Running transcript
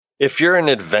If you're an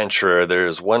adventurer,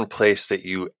 there's one place that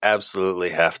you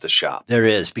absolutely have to shop. There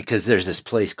is, because there's this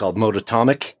place called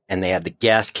Mototomic, and they have the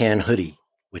gas can hoodie,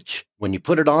 which when you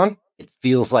put it on, it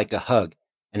feels like a hug.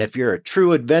 And if you're a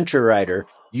true adventure rider,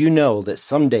 you know that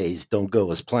some days don't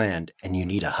go as planned and you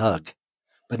need a hug.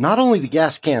 But not only the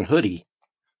gas can hoodie,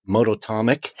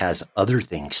 Mototomic has other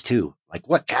things too. Like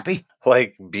what, Cappy?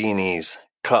 Like beanies,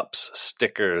 cups,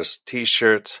 stickers,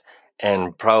 t-shirts,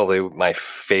 and probably my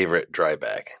favorite dry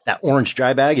bag. That orange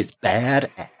dry bag is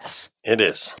badass. It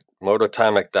is.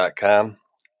 Mototomic.com.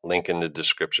 Link in the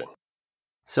description.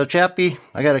 So, Chappie,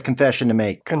 I got a confession to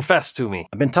make. Confess to me.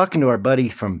 I've been talking to our buddy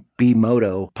from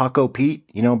B-Moto, Paco Pete.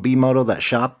 You know B-Moto, that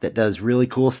shop that does really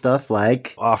cool stuff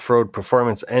like Off-road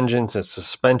performance engines and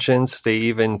suspensions. They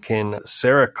even can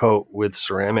Cerakote with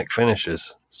ceramic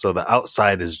finishes. So the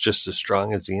outside is just as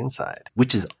strong as the inside.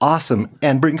 which is awesome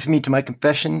and brings me to my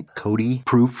confession, Cody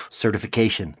Proof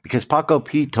certification. Because Paco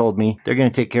Pete told me they're going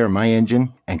to take care of my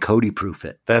engine and Cody Proof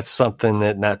it. That's something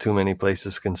that not too many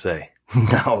places can say.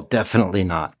 No, definitely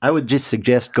not. I would just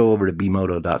suggest go over to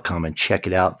bmoto.com and check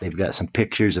it out. They've got some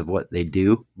pictures of what they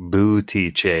do.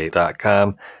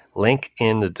 Bootiche.com. Link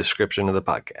in the description of the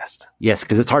podcast. Yes,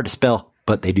 because it's hard to spell,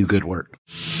 but they do good work.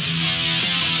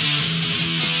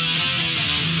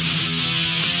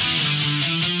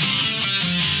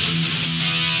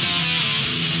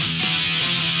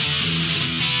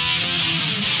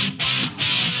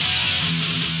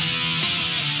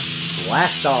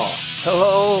 Blast off.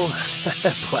 Hello,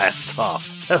 blast off.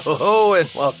 Hello, and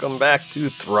welcome back to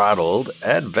Throttled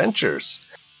Adventures.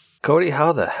 Cody,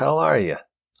 how the hell are you?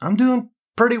 I'm doing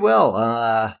pretty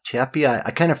well. Chappie,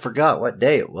 I kind of forgot what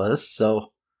day it was,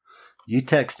 so you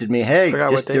texted me, hey,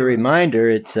 Forgot what just day a it was. reminder,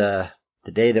 it's the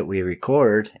day that we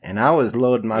record, and I was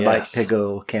loading my Yes. bike to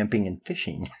go camping and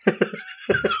fishing.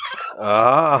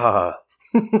 Ah,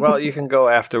 well, you can go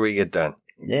after we get done.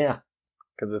 Yeah.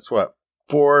 Because it's what,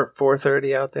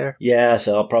 4:30 out there? Yeah,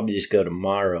 so I'll probably just go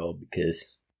tomorrow because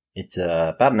it's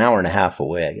about an hour and a half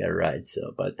away I got to ride,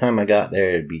 so by the time I got there,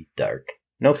 it'd be dark.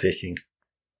 No fishing.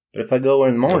 But if I go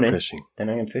in the morning, Go fishing. then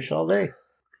I can fish all day.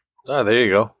 Oh, there you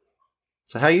go.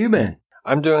 So how you been?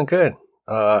 I'm doing good.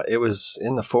 It was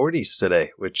in the 40s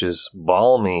today, which is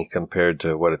balmy compared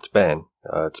to what it's been.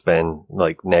 It's been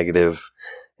like negative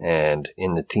and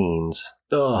in the teens.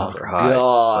 Oh, for highs,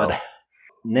 God. so.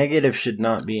 Negative should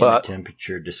not be in But- a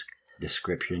temperature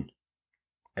description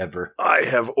ever. I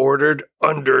have ordered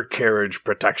undercarriage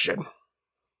protection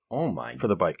Oh, my for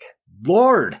the bike.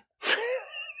 Lord.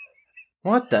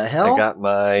 What the hell?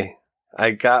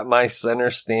 I got my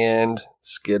center stand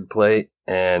skid plate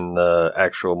and the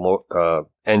actual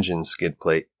engine skid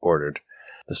plate ordered.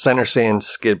 The center stand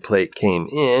skid plate came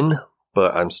in,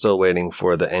 but I'm still waiting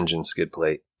for the engine skid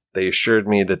plate. They assured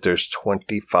me that there's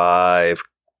 25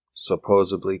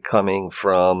 supposedly coming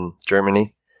from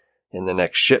Germany in the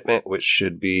next shipment, which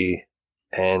should be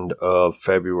end of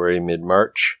February,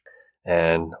 mid-March.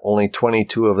 And only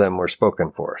 22 of them were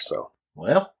spoken for, so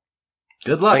Well,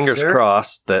 good luck, fingers sir.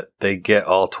 crossed that they get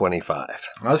all 25.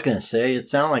 I was going to say, it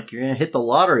sounded like you're going to hit the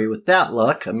lottery with that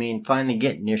luck. I mean, finally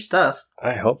getting your stuff.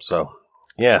 I hope so.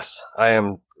 Yes, I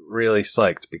am really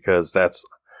psyched because that's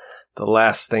the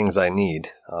last things I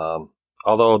need.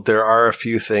 Although there are a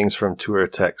few things from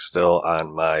TourTech still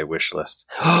on my wish list.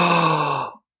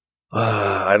 I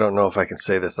don't know if I can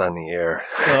say this on the air.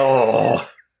 Oh.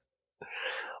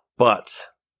 But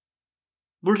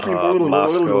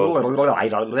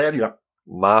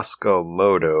Moscow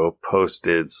Moto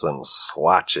posted some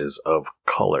swatches of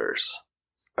colors.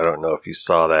 I don't know if you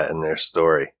saw that in their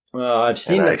story. Well, I've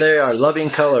seen And that they are loving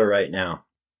color right now.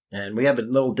 And we have a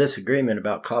little disagreement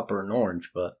about copper and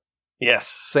orange, but Yes,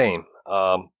 same.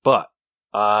 But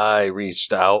I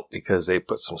reached out because they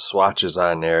put some swatches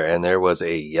on there and there was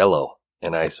a yellow.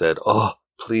 And I said, oh,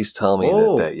 please tell me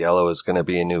that yellow is going to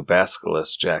be a new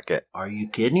Basculus jacket. are you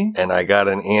kidding? And I got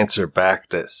an answer back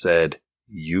that said,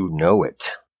 you know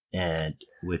it. And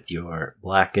with your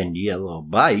black and yellow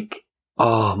bike,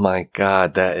 Oh my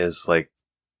God, that is like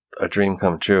a dream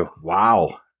come true.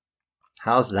 wow.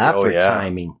 How's that Oh, for yeah.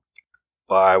 timing?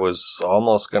 Well, I was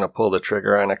almost going to pull the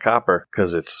trigger on a copper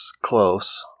because it's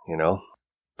close, you know.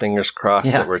 Fingers crossed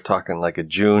Yeah. that we're talking like a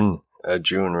June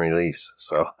release.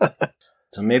 So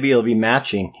So maybe it'll be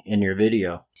matching in your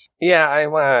video. yeah,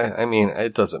 I mean,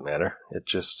 it doesn't matter.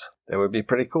 That would be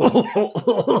pretty cool.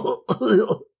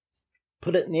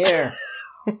 Put it in the air.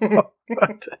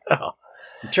 What the hell?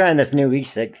 I'm trying this new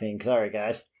e-cig thing. Sorry,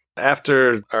 guys.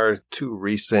 After our two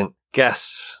recent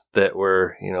guests that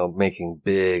were, you know, making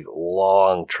big,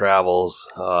 long travels,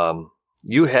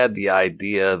 you had the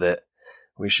idea that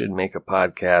we should make a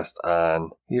podcast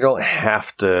on, you don't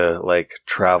have to like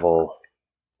travel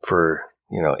for,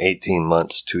 18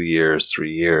 months, 2 years,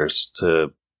 3 years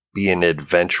to be an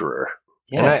adventurer.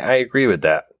 Yeah. And I agree with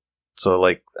that. So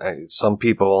like some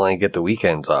people only get the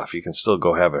weekends off. You can still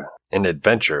go have an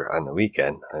adventure on the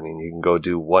weekend. I mean, you can go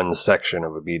do one section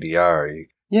of a BDR.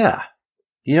 Yeah.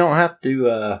 You don't have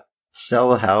to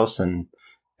sell a house and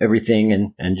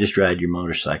everything and just ride your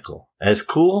motorcycle. As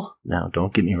cool? Now,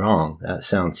 don't get me wrong. That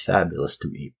sounds fabulous to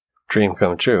me. Dream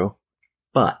come true.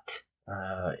 But,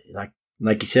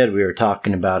 like you said, we were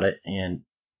talking about it. And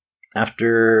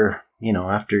after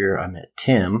I met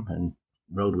Tim and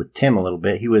rode with Tim a little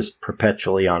bit, he was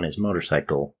perpetually on his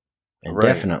motorcycle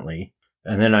indefinitely.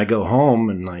 Right. And then I go home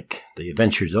and like the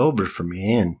adventure's over for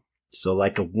me. And so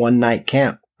like a one night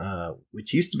camp,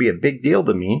 which used to be a big deal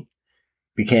to me,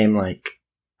 became like,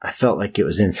 I felt like it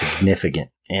was insignificant,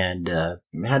 and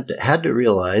had to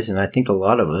realize, and I think a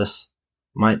lot of us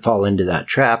might fall into that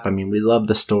trap. I mean, we love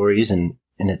the stories, and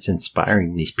it's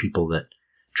inspiring, these people that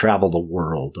travel the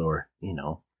world, or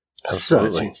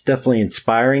Absolutely. such. It's definitely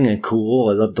inspiring and cool.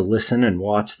 I love to listen and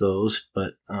watch those,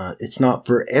 but it's not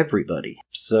for everybody.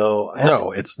 So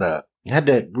it's not. I had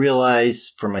to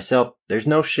realize for myself, there's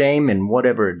no shame in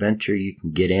whatever adventure you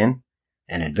can get in.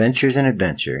 An adventure's an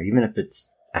adventure, even if it's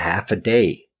a half a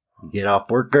day. You get off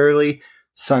work early,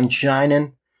 sun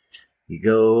shining, you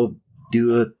go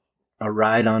do a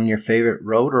ride on your favorite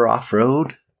road or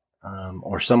off-road,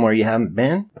 or somewhere you haven't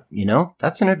been,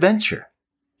 that's an adventure.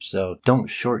 So don't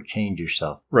shortchange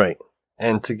yourself. Right.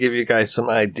 And to give you guys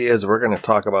some ideas, we're going to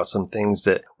talk about some things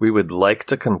that we would like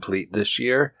to complete this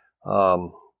year.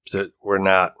 That we're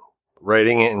not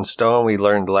writing it in stone. We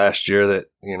learned last year that,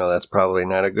 that's probably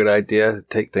not a good idea.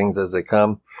 Take things as they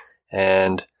come.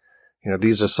 And,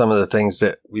 these are some of the things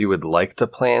that we would like to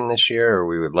plan this year, or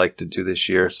we would like to do this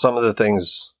year. Some of the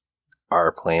things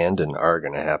are planned and are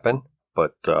going to happen,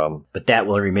 but that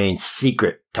will remain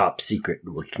secret, top secret.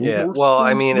 Yeah. Well,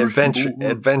 I mean,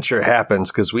 adventure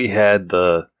happens because we had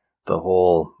the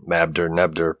whole Mabder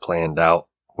Nebder planned out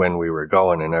when we were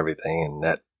going and everything. And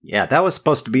that was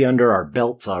supposed to be under our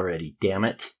belts already. Damn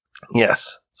it.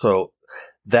 Yes. So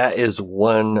that is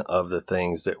one of the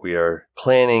things that we are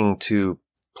planning to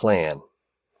plan.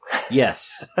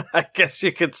 Yes. I guess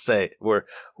you could say we're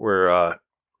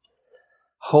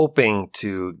hoping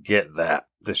to get that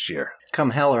this year. Come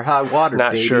hell or high water,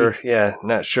 Not baby. sure. Yeah,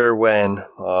 not sure when.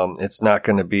 It's not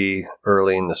going to be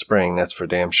early in the spring. That's for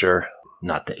damn sure.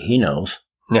 Not that he knows.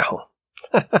 No.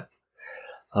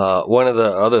 One of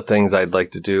the other things I'd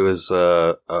like to do is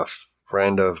a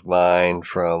friend of mine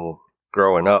from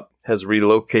growing up has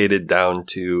relocated down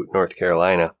to North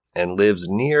Carolina and lives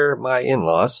near my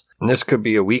in-laws. And this could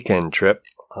be a weekend trip.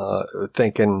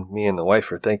 Me and the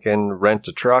wife are thinking rent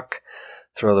a truck,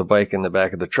 throw the bike in the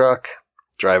back of the truck,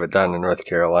 drive it down to North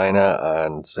Carolina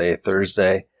on, say,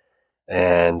 Thursday.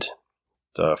 And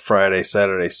Friday,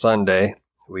 Saturday, Sunday,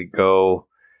 we go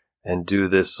and do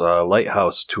this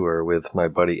lighthouse tour with my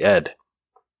buddy Ed.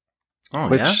 Oh,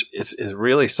 which it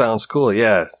really sounds cool.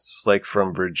 Yeah, it's like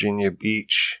from Virginia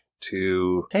Beach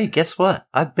to... Hey, guess what?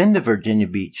 I've been to Virginia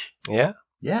Beach. Yeah?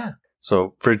 Yeah.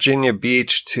 So Virginia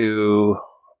Beach to...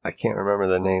 I can't remember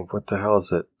the name. What the hell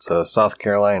is it? South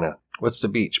Carolina. What's the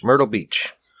beach? Myrtle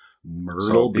Beach.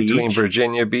 Between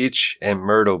Virginia Beach and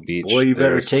Myrtle Beach. Boy, you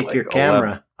better take your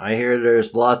camera. I hear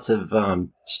there's lots of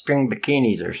string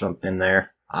bikinis or something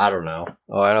there. I don't know.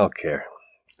 Oh, I don't care.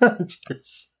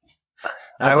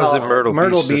 I was in Myrtle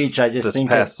Beach I just this think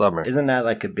past summer. Isn't that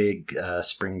like a big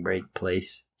spring break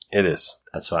place? It is.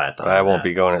 That's why I thought. But I won't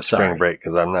be going at spring break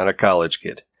because I'm not a college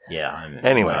kid. Yeah, I'm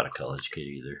anyway. not a college kid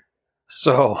either.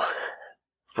 So,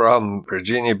 from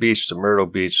Virginia Beach to Myrtle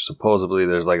Beach, supposedly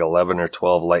there's like 11 or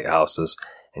 12 lighthouses,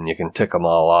 and you can tick them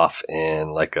all off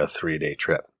in like a 3-day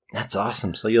trip. That's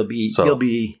awesome. So you'll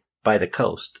be by the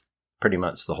coast pretty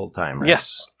much the whole time, right?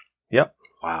 Yes. Yep.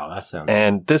 Wow, that sounds...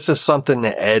 And this is something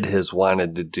that Ed has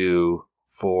wanted to do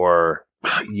for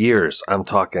years. I'm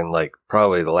talking like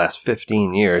probably the last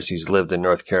 15 years. He's lived in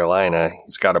North Carolina.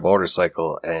 He's got a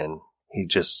motorcycle, and he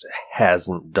just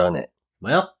hasn't done it.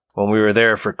 Well, when we were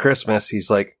there for Christmas,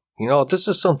 he's like, this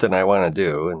is something I want to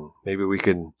do, and maybe we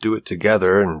could do it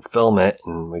together and film it,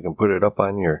 and we can put it up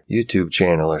on your YouTube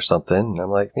channel or something. And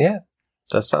I'm like, yeah,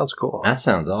 that sounds cool. That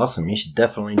sounds awesome. You should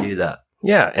definitely do that.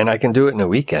 Yeah, and I can do it in a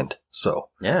weekend. So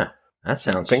yeah, that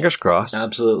sounds fingers crossed.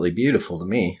 Absolutely beautiful to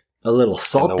me. A little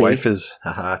salty. And the wife is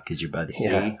because you're by the sea.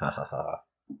 Yeah.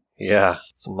 Yeah,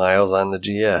 some miles on the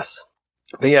GS.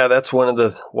 But yeah, that's one of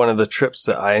the trips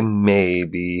that I may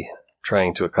be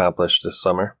trying to accomplish this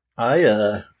summer.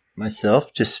 I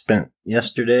Myself just spent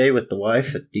yesterday with the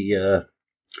wife at the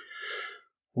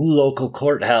local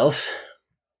courthouse.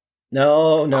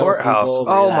 No. Courthouse. People,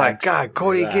 Oh relax, my God,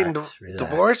 Cody getting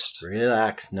divorced?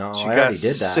 Relax. No, She I got already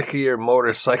did that. sick of your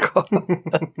motorcycle.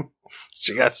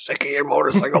 She got sick of your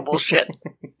motorcycle bullshit.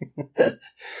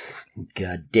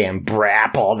 Goddamn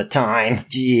Brap all the time.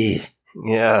 Jeez.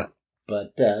 Yeah.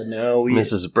 But no,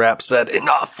 Mrs. Brap said,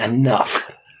 enough.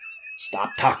 Stop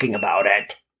talking about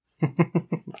it.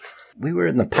 We were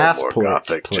in the No passport more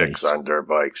gothic place. chicks on dirt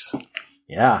bikes.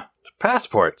 Yeah.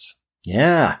 Passports.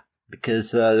 Yeah.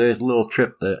 Because there's a little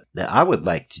trip that I would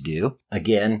like to do.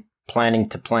 Again, planning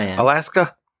to plan.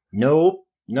 Alaska? Nope.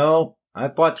 No.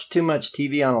 I've watched too much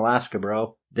TV on Alaska,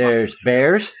 bro. There's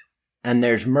bears and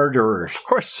there's murderers. Of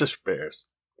course there's bears.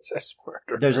 There's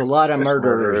murderers. There's a lot of There's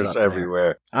murderers up there.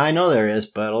 everywhere. I know there is,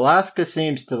 but Alaska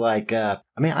seems to like, I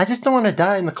just don't want to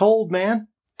die in the cold, man.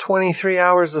 23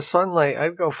 hours of sunlight.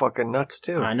 I'd go fucking nuts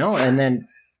too. I know. And then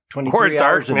 23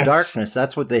 hours of darkness. darkness.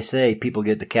 That's what they say. People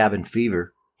get the cabin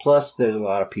fever. Plus, there's a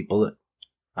lot of people that,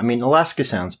 Alaska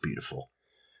sounds beautiful.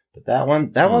 But that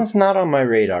one's not on my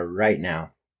radar right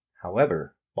now.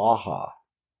 However, Baja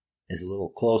is a little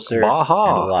closer and a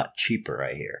lot cheaper,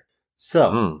 I hear.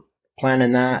 So,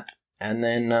 planning that. And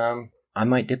then I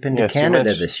might dip into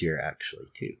Canada this year, actually,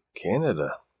 too. Canada.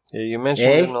 Yeah, you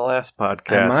mentioned in the last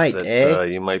podcast that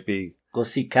you might be go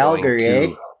see Calgary,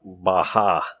 going to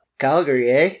Baja.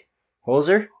 Calgary,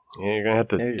 Hoser? Yeah, you're going to have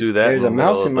to do that. There's a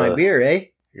mouse in my beer, eh?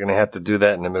 You're going to have to do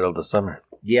that in the middle of the summer.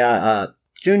 Yeah,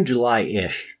 June,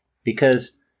 July-ish.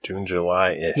 Because June,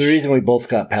 July-ish. The reason we both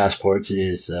got passports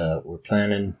is we're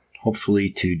planning, hopefully,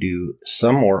 to do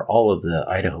some or all of the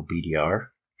Idaho BDR.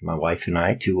 My wife and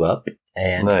I, 2 up.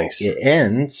 And it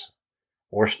ends,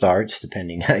 or starts,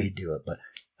 depending how you do it, but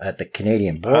at the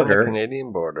Canadian border. The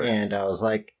Canadian border. And I was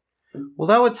like, well,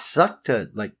 that would suck to,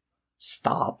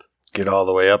 stop. Get all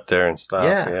the way up there and stop.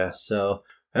 Yeah. So,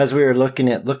 as we were looking,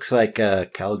 it looks like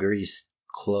Calgary's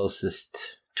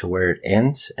closest to where it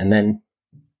ends. And then,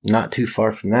 not too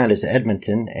far from that is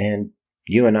Edmonton. And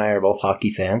you and I are both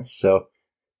hockey fans. So,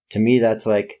 to me, that's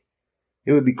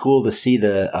it would be cool to see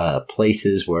the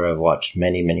places where I've watched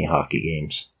many, many hockey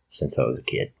games since I was a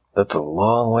kid. That's a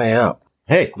long way up.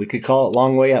 Hey, we could call it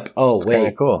long way up. Oh, That's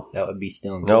wait. Cool. That would be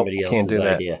stealing somebody else's can't do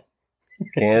that. idea.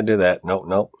 Can't do that.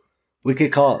 Nope. We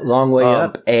could call it long way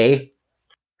up, eh?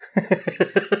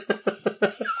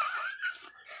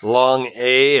 Long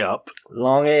A up.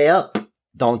 Long A up.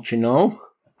 Don't you know?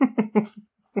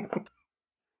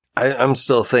 I'm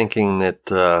still thinking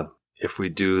that if we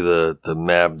do the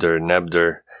Mabder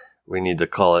Nebder, we need to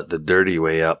call it the dirty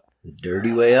way up. The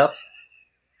dirty way up?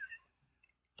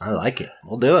 I like it.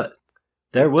 We'll do it.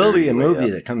 There will be a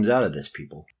movie that comes out of this,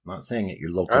 people. I'm not saying at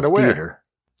your local theater.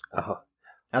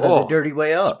 Out of the dirty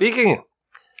way up.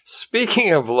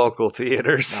 Speaking of local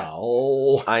theaters,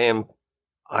 I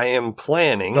am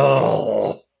planning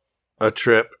a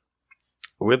trip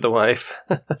with the wife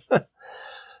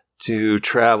to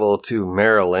travel to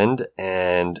Maryland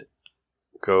and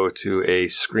go to a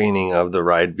screening of the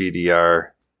Ride BDR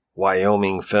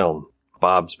Wyoming film.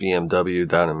 Bob's BMW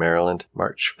down in Maryland,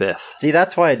 March 5th. See,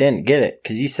 that's why I didn't get it,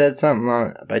 because you said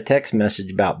something by text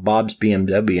message about Bob's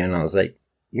BMW, and I was like,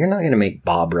 you're not going to make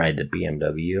Bob ride the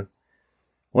BMW.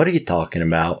 What are you talking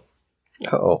about?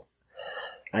 Oh.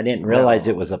 I didn't realize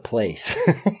it was a place.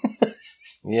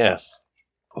 Yes.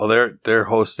 Well, they're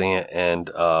hosting it, and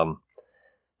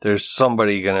there's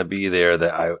somebody going to be there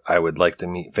that I would like to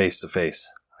meet face to face.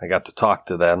 I got to talk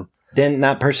to them. Didn't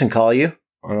that person call you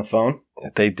on the phone?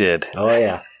 They did. Oh,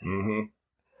 yeah. Mm-hmm.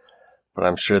 But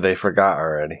I'm sure they forgot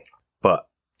already. But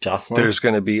Jocelyn? There's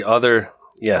going to be other,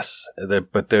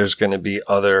 but there's going to be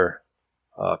other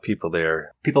people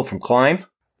there. People from Climb?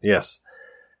 Yes.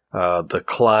 The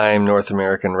Climb North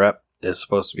American rep is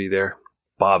supposed to be there.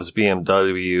 Bob's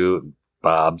BMW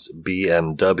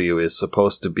is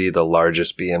supposed to be the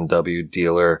largest BMW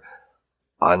dealer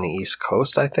on the East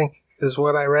Coast, I think, is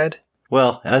what I read.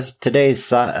 Well, as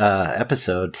today's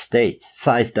episode states,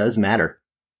 size does matter.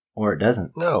 Or it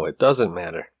doesn't. No, it doesn't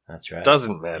matter. That's right.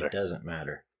 Doesn't matter. It doesn't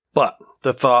matter. But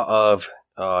the thought of,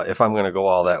 if I'm going to go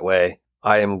all that way,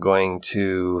 I am going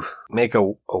to make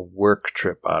a work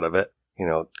trip out of it. You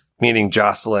know, meeting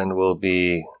Jocelyn will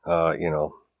be, a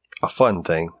fun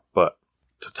thing. But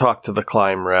to talk to the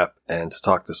Climb rep and to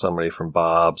talk to somebody from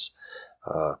Bob's,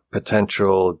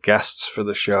 potential guests for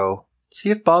the show. See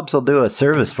if Bob's will do a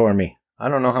service for me. I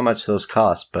don't know how much those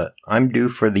cost, but I'm due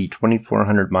for the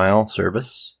 2,400 mile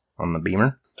service on the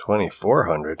Beamer.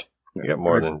 2,400? You got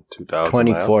more than 2,000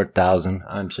 24,000.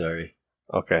 I'm sorry.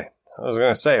 Okay. I was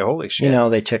going to say, holy shit. You know,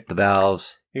 they check the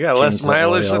valves, You got less Change the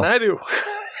mileage oil. than I do.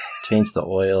 Change the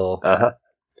oil. Uh-huh.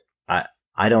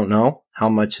 I don't know how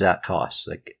much that costs.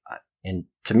 And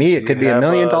to me, it Do could you be $1 have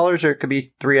million a- or it could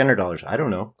be $300. I don't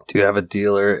know. Do you have a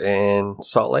dealer in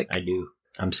Salt Lake? I do.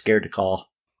 I'm scared to call.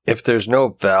 If there's no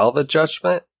valve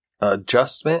adjustment,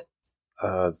 the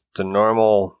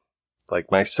normal,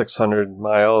 like my 600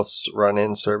 miles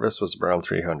run-in service was around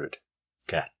 300.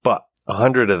 Okay. But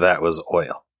 100 of that was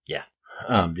oil.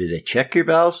 Do they check your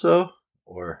valves though,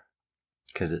 or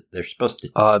because they're supposed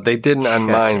to? They didn't on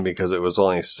Check. mine because it was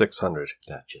only 600.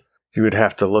 Gotcha. You would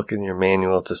have to look in your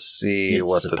manual to see It's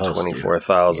what the supposed to.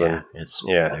 24,000.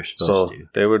 Yeah, they're supposed So to.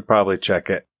 they would probably check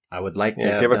it. I would like to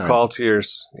Yeah, have give a done. call to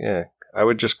yours. Yeah, I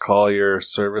would just call your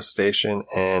service station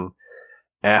and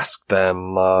ask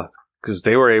them because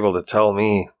they were able to tell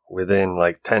me within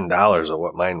like $10 of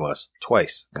what mine was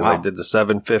twice because I Wow. did the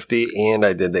 750 and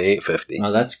I did the 850.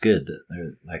 Oh, that's good that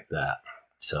they're like that.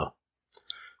 So,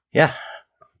 yeah,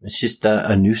 it's just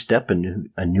a new step,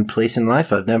 a new place in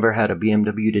life. I've never had a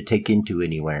BMW to take into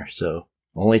anywhere. So,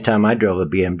 the only time I drove a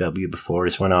BMW before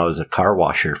is when I was a car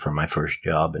washer for my first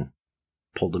job and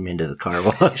pulled them into the car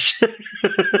wash.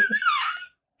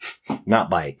 Not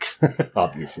bikes,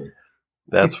 obviously.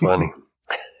 That's funny.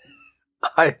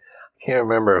 I can't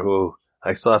remember who.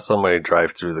 I saw somebody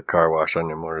drive through the car wash on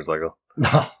their motorcycle.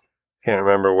 No. Can't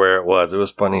remember where it was. It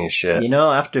was funny as shit. You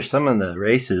know, after some of the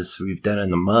races we've done in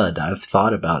the mud, I've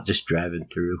thought about just driving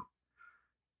through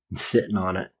and sitting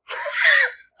on it.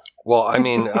 Well, I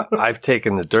mean, I've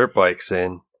taken the dirt bikes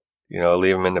in,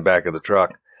 leave them in the back of the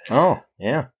truck. Oh,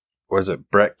 yeah. Was it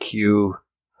Brett Q?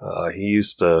 He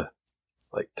used to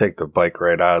take the bike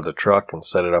right out of the truck and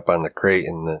set it up on the crate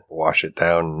and wash it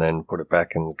down and then put it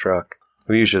back in the truck.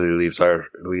 We usually leave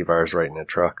ours right in the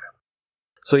truck.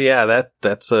 So yeah,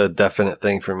 that's a definite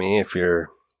thing for me. If you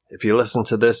listen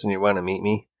to this and you want to meet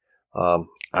me,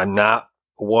 I'm not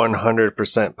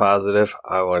 100% positive.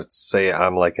 I would say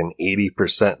I'm like an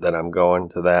 80% that I'm going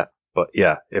to that. But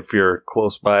yeah, if you're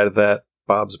close by to that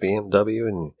Bob's BMW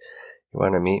and you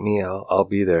want to meet me, I'll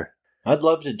be there. I'd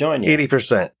love to join you.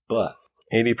 80%. But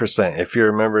 80%. If you're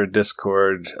a member of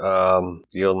Discord,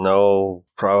 you'll know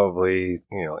probably,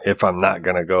 if I'm not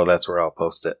going to go, that's where I'll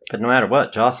post it. no matter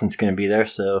what, Jocelyn's going to be there.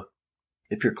 So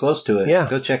if you're close to it, Yeah.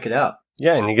 go check it out.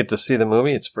 Yeah, and you get to see the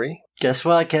movie. It's free. Guess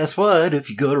what? If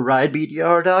you go to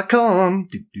ridebdr.com,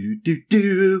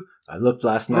 I looked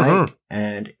last night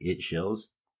and it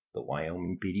shows the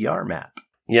Wyoming BDR map.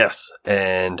 Yes.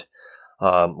 And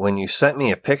when you sent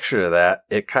me a picture of that,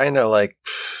 it kind of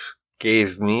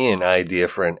gave me an idea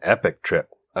for an epic trip.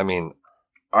 I mean,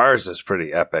 ours is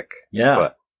pretty epic. Yeah.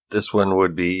 But this one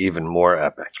would be even more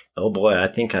epic. Oh boy, I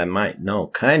think I might know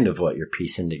kind of what you're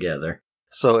piecing together.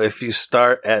 So if you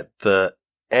start at the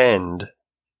end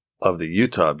of the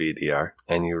Utah BDR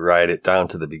and you ride it down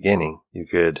to the beginning, you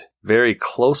could very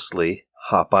closely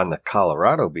hop on the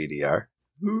Colorado BDR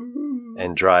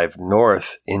and drive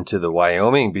north into the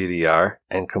Wyoming BDR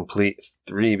and complete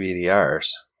 3 BDRs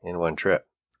in one trip.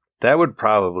 That would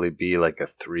probably be like a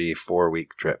 3-4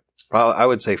 week trip. I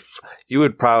would say you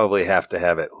would probably have to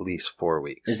have at least 4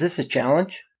 weeks. Is this a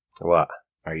challenge? What?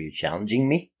 Are you challenging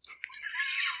me?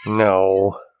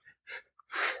 No.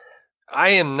 I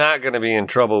am not going to be in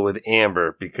trouble with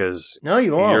Amber because No,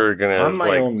 you won't. you're going I'm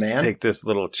my own to man. take this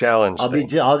little challenge I'll thing.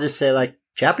 just say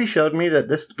Chappie showed me that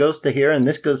this goes to here and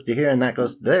this goes to here and that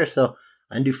goes to there, so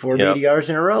I can do 4 Yep. BDRs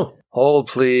in a row. Hold,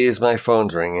 please. My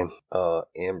phone's ringing.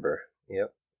 Amber.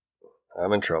 Yep.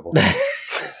 I'm in trouble.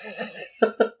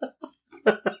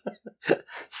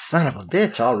 Son of a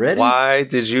bitch already. Why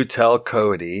did you tell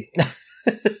Cody?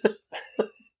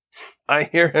 I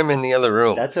hear him in the other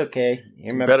room. That's okay.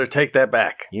 You better take that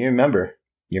back. You remember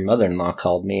your mother-in-law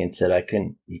called me and said I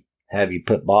couldn't have you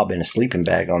put Bob in a sleeping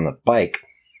bag on the bike.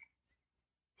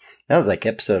 That was like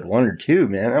episode 1 or 2,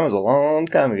 man. That was a long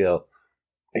time ago.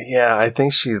 Yeah, I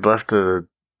think she's left a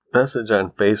message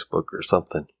on Facebook or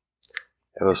something.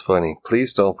 It was funny.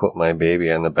 Please don't put my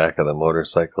baby on the back of the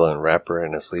motorcycle and wrap her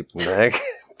in a sleeping bag,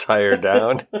 tie her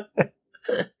down.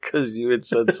 Because you had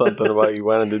said something about you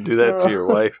wanted to do that to your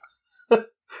wife.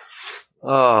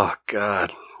 Oh,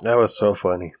 God. That was so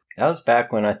funny. That was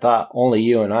back when I thought only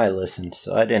you and I listened,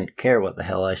 so I didn't care what the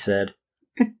hell I said.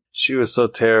 She was so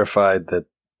terrified that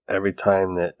every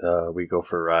time that we go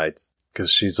for rides,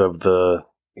 because she's of the,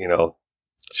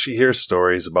 she hears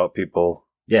stories about people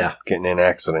Yeah. getting in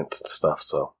accidents and stuff,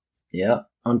 so. Yeah.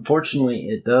 Unfortunately,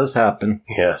 it does happen.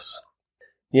 Yes.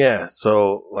 Yeah,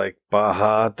 so like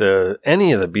Baja,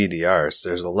 any of the BDRs,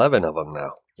 there's 11 of them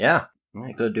now. Yeah. I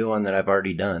might go do one that I've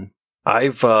already done.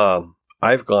 I've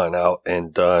I've gone out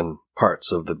and done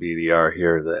parts of the BDR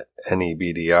here, the NE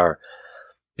BDR,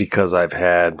 because I've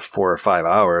had 4 or 5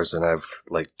 hours and I've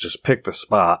like just picked a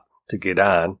spot to get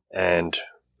on and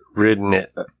ridden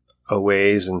it a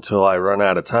ways until I run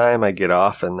out of time. I get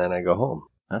off and then I go home.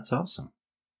 That's awesome.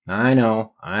 I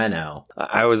know.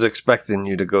 I was expecting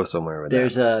you to go somewhere with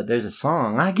that. There's a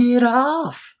song, I Get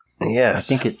Off. Yes.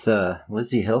 I think it's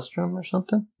Lizzie Hellstrom or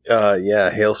something.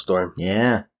 Yeah, Hailstorm.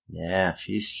 Yeah.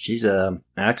 She's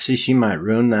actually she might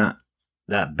ruin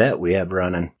that bet we have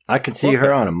running. I could see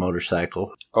her on a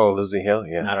motorcycle. Oh, Lizzie Hill,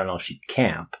 yeah. I don't know if she'd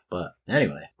camp, but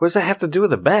anyway. What does that have to do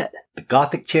with a bet? The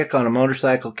gothic chick on a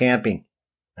motorcycle camping.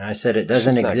 And I said it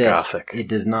doesn't She's not exist. gothic. It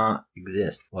does not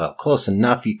exist. Well, close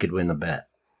enough you could win the bet.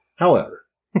 However.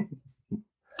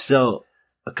 So,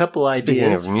 a couple ideas.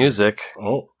 Speaking of music.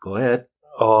 Oh, go ahead.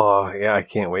 Oh, yeah, I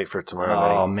can't wait for tomorrow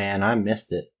night. Oh, man, I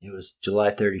missed it. It was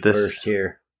July 31st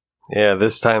here. Yeah,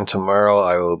 this time tomorrow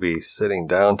I will be sitting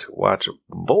down to watch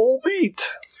Volbeat.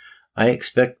 I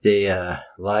expect a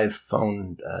live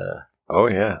phone. Oh,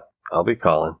 yeah. I'll be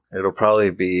calling. It'll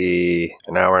probably be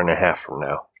an hour and a half from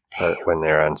now when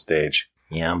they're on stage.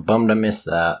 Yeah, I'm bummed I missed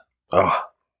that. Oh.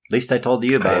 At least I told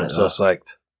you about it. I'm so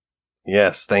psyched.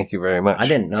 Yes, thank you very much. I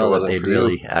didn't know that they'd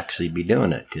really actually be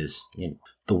doing it because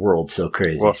the world's so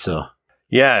crazy. Well,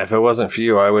 yeah, if it wasn't for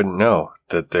you, I wouldn't know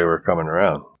that they were coming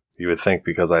around. You would think,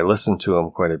 because I listen to them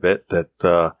quite a bit,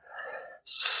 that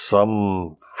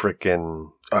some freaking,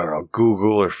 I don't know,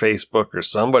 Google or Facebook or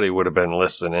somebody would have been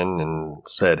listening and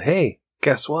said, hey,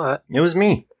 guess what? It was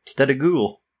me instead of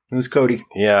Google. It was Cody.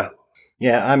 Yeah.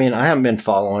 Yeah, I mean, I haven't been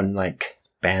following like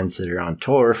bands that are on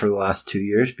tour for the last 2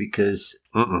 years because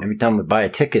every time we buy a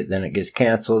ticket, then it gets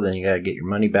canceled, then you got to get your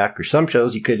money back. Or some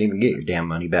shows you couldn't even get your damn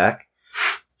money back.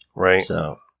 Right.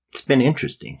 So it's been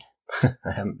interesting.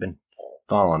 I haven't been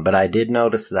following, but I did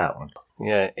notice that one.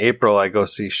 Yeah, April I go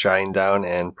see Shinedown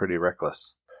and Pretty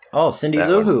Reckless. Oh, Cindy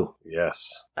Lou Who.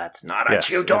 Yes. That's not a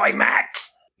chew toy, Max.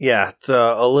 Yeah, it's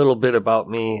a little bit about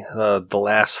me. The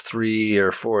last 3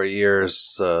 or 4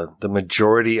 years, the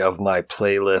majority of my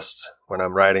playlist when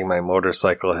I'm riding my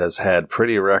motorcycle has had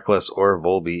Pretty Reckless or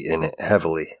Volbeat in it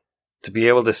heavily. To be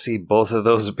able to see both of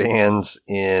those bands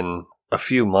in a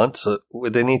few months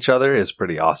within each other is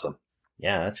pretty awesome.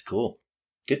 Yeah, that's cool.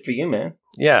 Good for you, man.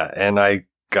 Yeah, and I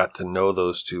got to know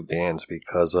those two bands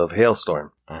because of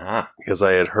Hailstorm. Uh-huh. Because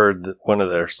I had heard one of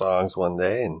their songs one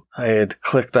day, and I had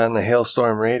clicked on the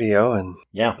Hailstorm radio, and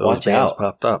those bands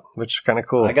popped up, which is kind of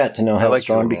cool. I got to know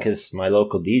Hailstorm because my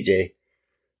local DJ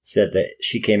said that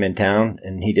she came in town,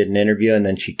 and he did an interview, and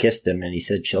then she kissed him, and he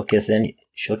said she'll kiss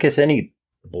any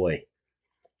boy.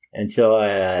 And so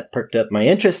I perked up my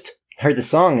interest, heard the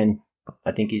song, and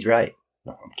I think he's right.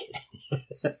 No, I'm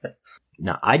kidding.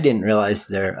 No, I didn't realize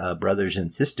they're brothers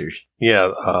and sisters. Yeah.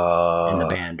 In the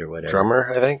band or whatever.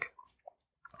 Drummer, I think.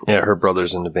 Yeah, her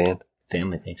brother's in the band.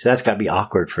 Family thing. So that's got to be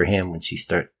awkward for him when she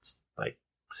starts, like,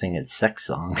 singing sex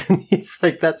songs. And he's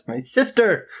like, that's my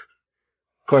sister.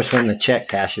 Of course, when the check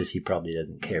cashes, he probably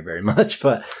doesn't care very much,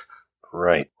 but.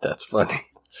 Right. That's funny.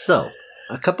 So,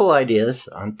 a couple ideas.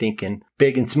 I'm thinking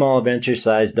big and small adventure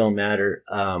size don't matter.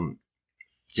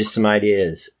 Just some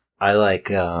ideas. I like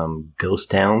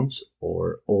ghost towns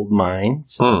or old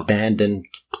mines, abandoned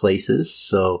places.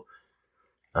 So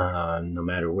no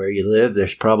matter where you live,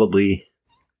 there's probably,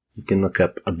 you can look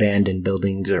up abandoned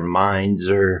buildings or mines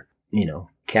or,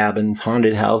 cabins,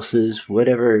 haunted houses,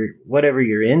 whatever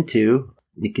you're into.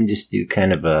 You can just do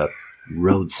kind of a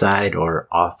roadside or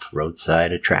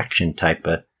off-roadside attraction type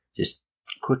of just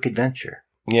quick adventure.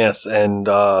 Yes, and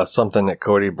something that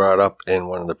Cody brought up in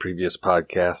one of the previous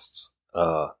podcasts,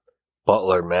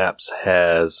 Butler Maps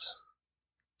has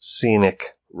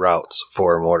scenic routes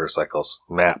for motorcycles.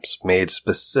 Maps made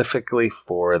specifically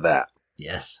for that.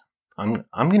 Yes. I'm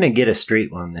going to get a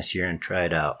street one this year and try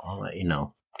it out. I'll let you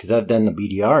know. Because I've done the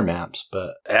BDR maps,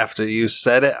 but... After you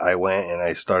said it, I went and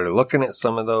I started looking at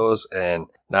some of those, and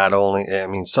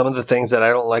some of the things that I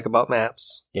don't like about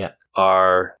maps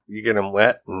are you get them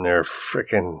wet and they're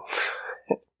freaking...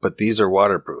 But these are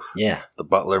waterproof. Yeah. The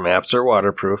Butler maps are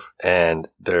waterproof and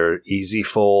they're easy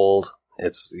fold.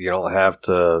 You don't have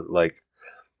to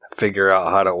figure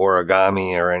out how to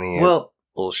origami or any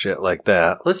bullshit like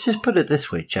that. Let's just put it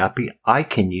this way, Chappie. I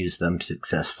can use them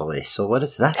successfully. So what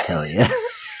does that tell you?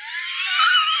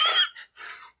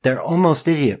 They're almost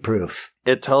idiot proof.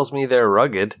 It tells me they're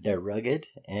rugged. They're rugged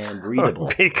and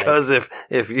readable. Because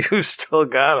if you still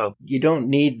got them, you don't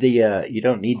need the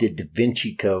Da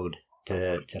Vinci Code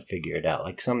to figure it out.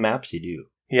 Like some maps you do.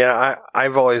 Yeah,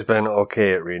 I've always been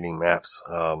okay at reading maps.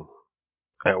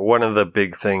 One of the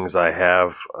big things I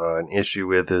have an issue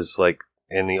with is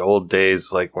in the old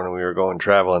days, like when we were going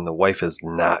traveling, the wife is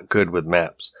not good with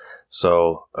maps.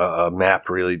 So a map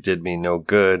really did me no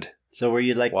good. So were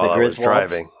you like while the I was Griswolds?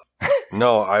 driving?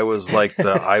 No, I was like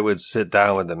I would sit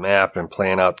down with the map and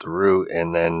plan out the route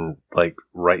and then like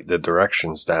write the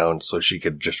directions down so she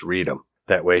could just read them.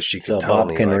 That way she could tell Bob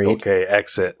me, can like, read? okay,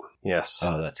 exit. Yes.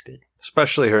 Oh, that's good.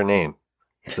 Especially her name.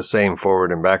 It's the same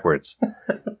forward and backwards.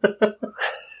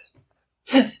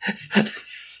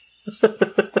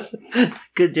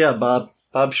 Good job, Bob.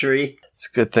 Bob Cherie. It's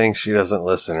a good thing she doesn't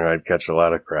listen or I'd catch a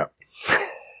lot of crap.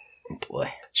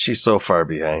 Boy. She's so far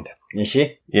behind. Is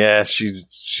she? Yeah,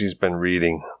 she's been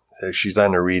reading. She's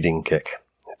on a reading kick.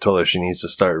 I told her she needs to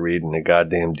start reading the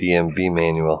goddamn DMV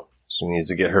manual. She needs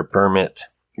to get her permit.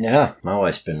 Yeah, my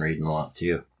wife's been reading a lot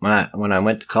too. When I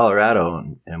went to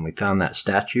Colorado and we found that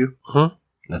statue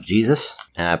of Jesus,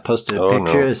 and I posted a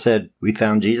picture that said, "We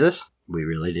found Jesus." We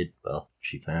really did. Well,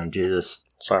 she found Jesus.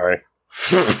 Sorry.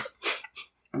 I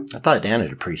thought Dan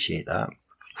would appreciate that.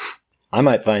 I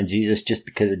might find Jesus just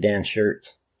because of Dan's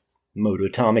shirts.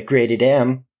 Mototomic Rated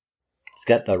M. It's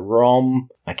got the ROM.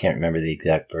 I can't remember the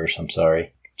exact verse. I'm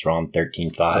sorry. It's ROM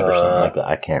 13.5 or something like that.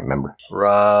 I can't remember.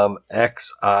 ROM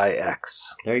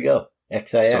XIX. There you go.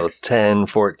 XIX. So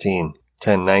 1014,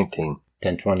 1019.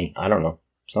 1020. I don't know.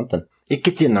 Something. It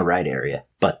gets in the right area.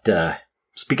 But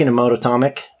speaking of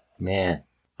Mototomic, man,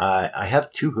 I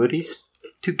have 2 hoodies.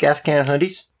 2 gas can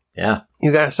hoodies. Yeah.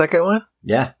 You got a second one?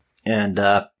 Yeah. And,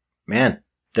 man,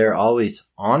 they're always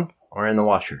on or in the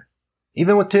washer.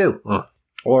 Even with 2.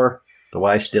 Or the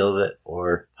wife steals it,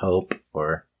 or Hope,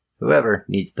 or whoever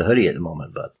needs the hoodie at the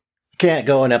moment. But can't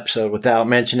go an episode without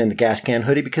mentioning the gas can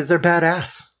hoodie because they're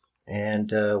badass.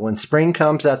 And when spring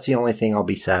comes, that's the only thing I'll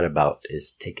be sad about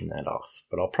is taking that off.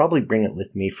 But I'll probably bring it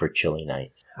with me for chilly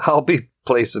nights. I'll be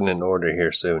placing an order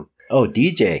here soon. Oh,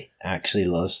 DJ actually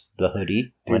loves the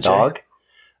hoodie. My dog.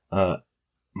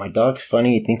 My dog's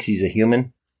funny. He thinks he's a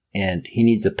human. And he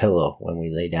needs a pillow when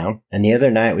we lay down. And the other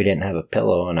night we didn't have a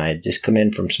pillow, and I had just come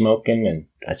in from smoking, and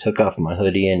I took off my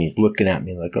hoodie, and he's looking at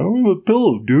me like, "I don't have a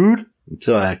pillow, dude." And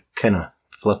so I kind of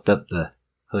flipped up the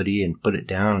hoodie and put it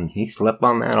down, and he slept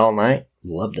on that all night.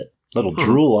 Loved it. Little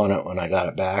drool on it when I got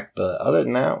it back, but other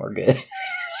than that, we're good.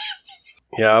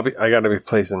 Yeah, I got to be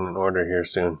placing an order here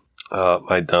soon.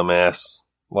 My dumbass.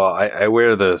 Well, I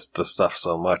wear the stuff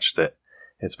so much that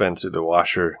it's been through the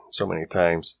washer so many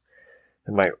times.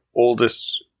 And my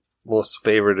oldest, most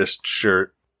favoritist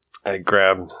shirt, I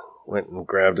went and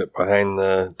grabbed it behind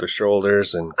the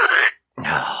shoulders and...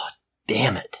 Oh,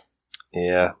 damn it.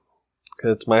 Yeah.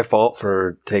 'Cause it's my fault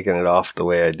for taking it off the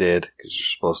way I did. Because you're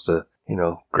supposed to,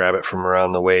 grab it from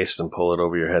around the waist and pull it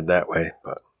over your head that way.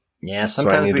 But yeah,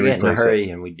 sometimes we get in a hurry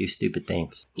and we do stupid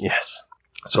things. Yes.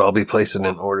 So I'll be placing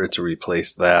an order to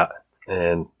replace that.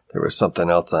 And there was something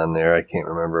else on there. I can't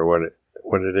remember what it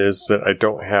is that I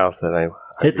don't have that I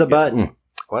hit the button.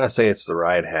 I want to say it's the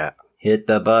ride hat. Hit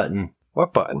the button.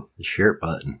 What button? The shirt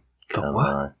button. The Come what?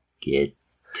 on. Get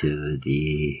to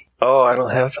the... Oh, I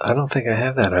don't think I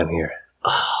have that on here.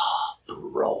 Oh, the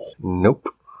roll. Nope.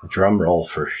 Drum roll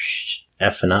for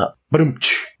effing up. Boom.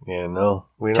 Yeah, no.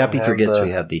 We don't Cappy have forgets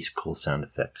we have these cool sound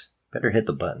effects. Better hit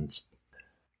the buttons.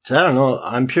 So I don't know.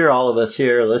 I'm sure all of us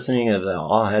here listening have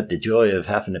all had the joy of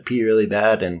having to pee really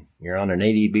bad, and you're on an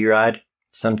ADB ride.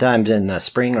 Sometimes in the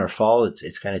spring or fall,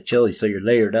 it's kind of chilly, so you're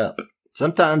layered up.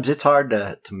 Sometimes it's hard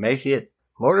to make it.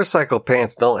 Motorcycle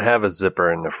pants don't have a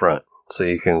zipper in the front, so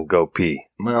you can go pee.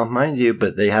 Well, mind you,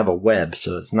 but they have a web,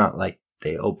 so it's not like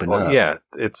they open up. Yeah,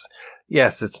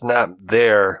 it's not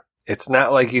there. It's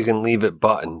not like you can leave it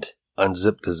buttoned,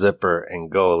 unzip the zipper,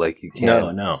 and go like you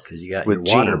can. No, because you got with your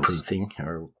jeans. waterproofing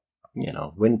or,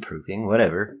 windproofing,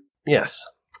 whatever. Yes.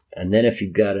 And then if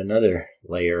you've got another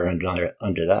layer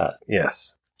under that.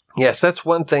 Yes. Yes, that's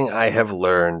one thing I have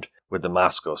learned with the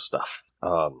Moscow stuff.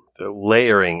 The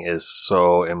layering is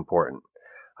so important.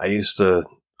 I used to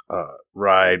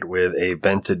ride with a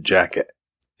vented jacket.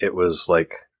 It was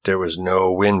like there was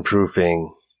no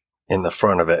windproofing in the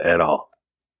front of it at all.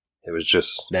 It was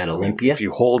just... That Olympia? If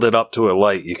you hold it up to a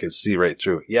light, you could see right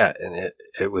through it. Yeah, and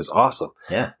it was awesome.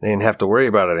 Yeah. I didn't have to worry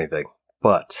about anything.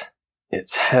 But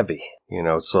it's heavy,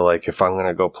 so like if I'm going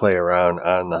to go play around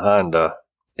on the Honda,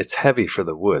 it's heavy for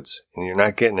the woods, and you're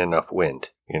not getting enough wind,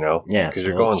 Yeah, because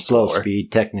you're going slow slower.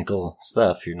 speed, technical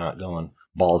stuff. You're not going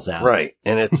balls out. Right,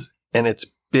 and it's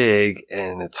big,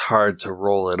 and it's hard to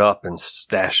roll it up and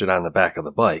stash it on the back of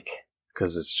the bike,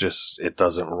 because it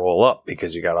doesn't roll up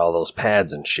because you got all those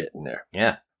pads and shit in there.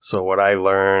 Yeah. So what I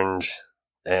learned,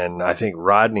 and I think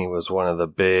Rodney was one of the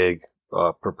big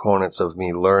proponents of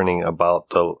me learning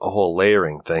about the whole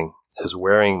layering thing, is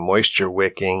wearing moisture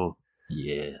wicking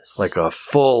Yes. like a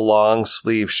full long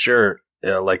sleeve shirt,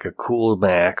 like a Cool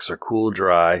Max or Cool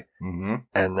Dry. Mm-hmm.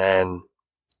 And then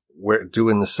we're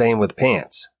doing the same with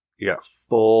pants. You got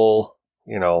full,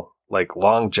 like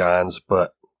long johns,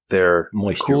 but they're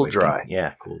Moisture Cool wicking. Dry.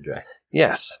 Yeah, Cool Dry.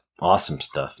 Yes. Awesome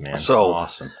stuff, man. So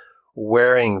awesome.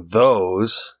 Wearing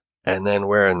those and then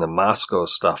wearing the Moscow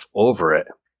stuff over it,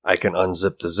 I can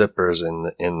unzip the zippers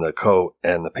in the coat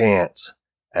and the pants.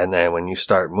 And then when you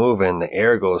start moving, the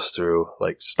air goes through.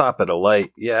 Like, stop at a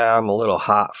light. Yeah, I'm a little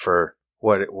hot for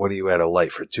what are you at a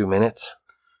light for 2 minutes?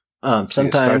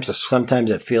 Sometimes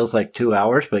it feels like 2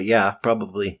 hours, but yeah,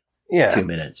 probably 2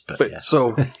 minutes. But yeah.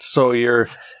 So you're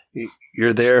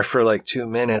there for like 2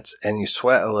 minutes and you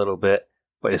sweat a little bit,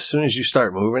 but as soon as you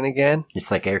start moving again,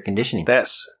 it's like air conditioning. that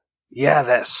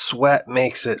sweat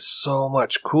makes it so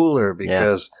much cooler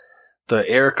because the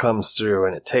air comes through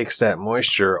and it takes that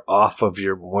moisture off of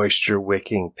your moisture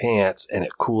wicking pants and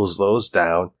it cools those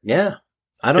down. Yeah.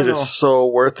 I don't know. It is so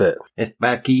worth it. If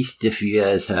back east, if you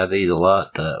guys have these a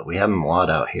lot, we have them a lot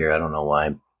out here. I don't know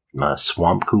why.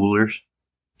 Swamp coolers.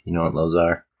 You know what those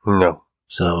are? No.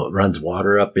 So it runs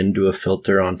water up into a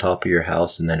filter on top of your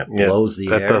house and then it blows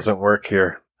the air. That doesn't work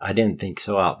here. I didn't think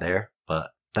so out there,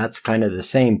 but that's kind of the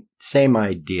same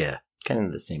idea. Kind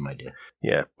of the same idea.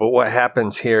 Yeah, but what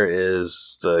happens here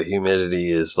is the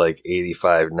humidity is like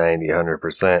 85, 90,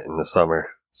 100% in the summer.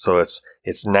 So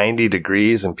it's 90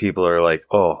 degrees and people are like,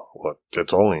 oh, well,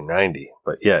 it's only 90.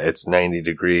 But yeah, it's 90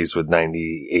 degrees with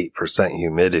 98%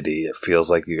 humidity. It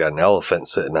feels like you got an elephant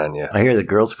sitting on you. I hear the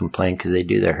girls complain because they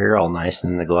do their hair all nice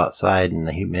and then they go outside and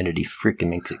the humidity freaking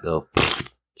makes it go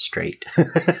straight.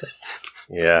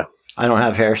 Yeah. I don't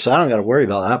have hair, so I don't got to worry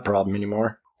about that problem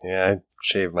anymore. Yeah, I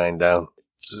shave mine down.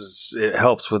 It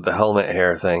helps with the helmet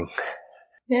hair thing.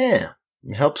 Yeah.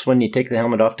 It helps when you take the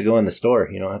helmet off to go in the store.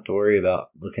 You don't have to worry about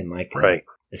looking like an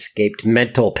escaped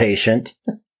mental patient.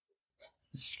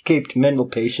 Escaped mental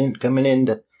patient coming in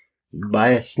to buy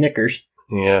a Snickers.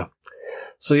 Yeah.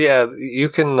 So yeah, you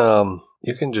can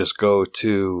just go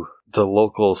to the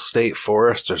local state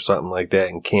forest or something like that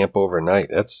and camp overnight.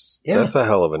 That's a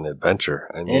hell of an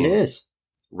adventure. I mean, it is.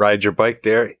 Ride your bike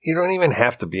there. You don't even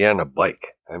have to be on a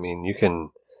bike. I mean, you can.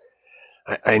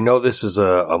 I know this is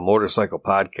a motorcycle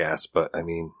podcast, but I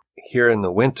mean, here in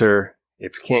the winter,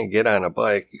 if you can't get on a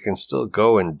bike, you can still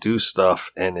go and do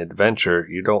stuff and adventure.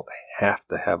 You don't have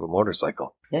to have a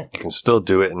motorcycle. Yeah. You can still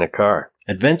do it in a car.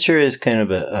 Adventure is kind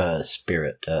of a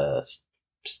spirit,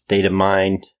 state of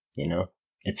mind, you know.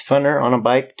 It's funner on a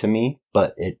bike to me,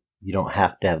 but you don't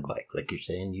have to have a bike. Like you're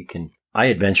saying, I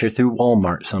adventure through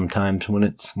Walmart sometimes when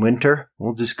it's winter.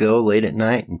 We'll just go late at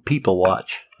night and people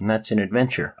watch, and that's an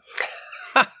adventure.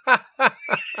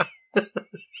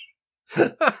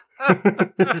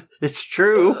 It's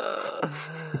true.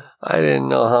 I didn't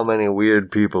know how many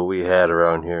weird people we had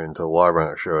around here until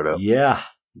Walmart showed up. Yeah,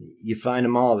 you find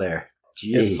them all there.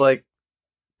 Jeez. It's like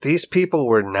these people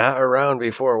were not around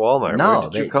before Walmart. No, where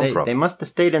did you come from? They must have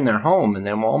stayed in their home, and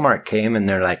then Walmart came, and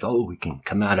they're like, "Oh, we can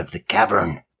come out of the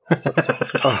cavern."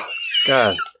 Oh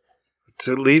God!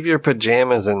 To leave your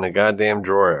pajamas in the goddamn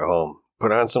drawer at home.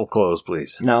 Put on some clothes,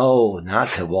 please. No, not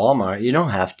to Walmart. You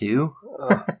don't have to.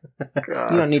 Oh,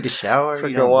 God. You don't need to shower. Freaking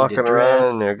you don't walking need to around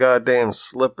dress. in their goddamn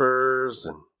slippers,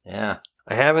 and Yeah.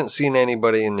 I haven't seen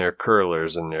anybody in their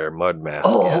curlers and their mud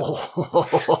masks yet.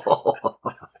 Oh.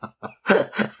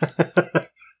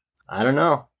 I don't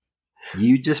know.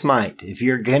 You just might. If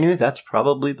you're Genu, that's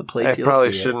probably the place I you'll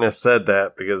probably see it. shouldn't have said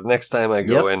that because next time I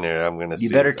go in there, I'm going to see.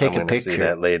 You better take I'm a gonna see picture.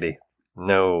 that lady.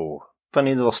 No.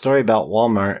 Funny little story about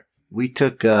Walmart. We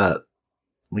took an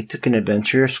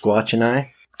adventure, Squatch and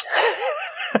I,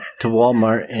 to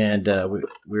Walmart, and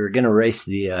we were going to race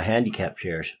the handicap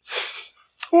chairs.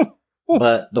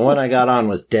 But the one I got on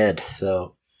was dead,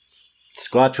 so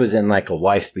Squatch was in like a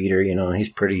wife beater, you know, he's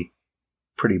pretty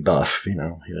buff, you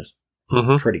know, he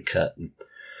was pretty cut. And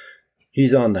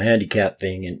he's on the handicap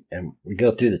thing, and we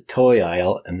go through the toy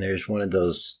aisle, and there's one of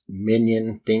those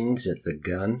minion things. It's a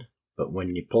gun, but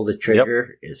when you pull the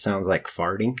trigger, it sounds like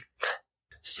farting.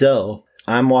 So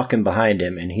I'm walking behind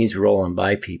him, and he's rolling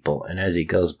by people, and as he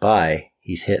goes by,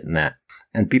 he's hitting that.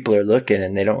 And people are looking,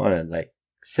 and they don't want to, like,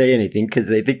 say anything because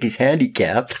they think he's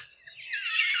handicapped.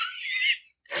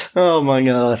 Oh, my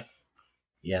God.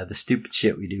 Yeah, the stupid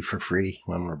shit we do for free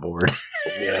when we're bored.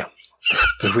 Yeah.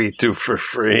 We do for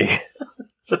free.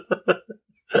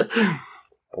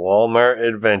 Walmart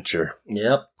adventure.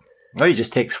 Yep. Or you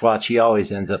just take Swatch. He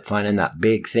always ends up finding that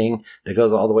big thing that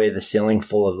goes all the way to the ceiling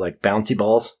full of, like, bouncy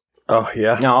balls. Oh,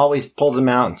 yeah? Now, always pulls them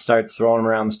out and starts throwing them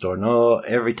around the store. No,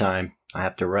 every time I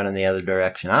have to run in the other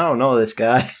direction. I don't know this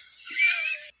guy.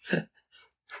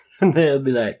 And they'll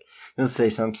be like, they'll say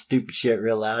some stupid shit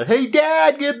real loud. Hey,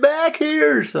 Dad, get back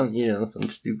here! Or some, some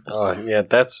stupid. Oh, yeah,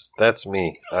 that's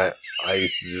me. I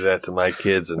used to do that to my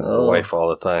kids and my wife all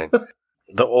the time.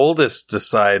 The oldest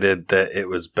decided that it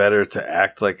was better to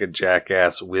act like a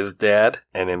jackass with Dad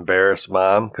and embarrass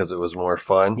Mom because it was more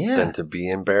fun than to be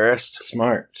embarrassed.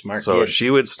 Smart So kid. she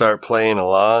would start playing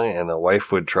along, and the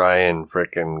wife would try and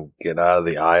frickin' get out of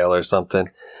the aisle or something.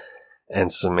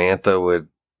 And Samantha would,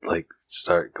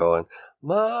 start going,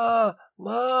 Ma,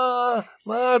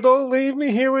 don't leave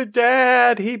me here with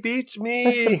Dad. He beats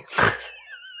me.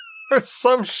 Or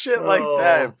some shit like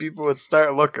that. And people would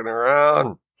start looking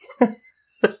around.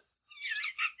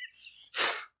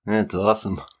 That's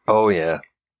awesome. Oh, yeah.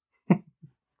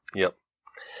 Yep.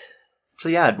 So,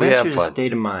 yeah, adventure is a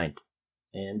state of mind.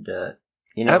 And,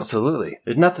 absolutely.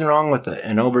 There's nothing wrong with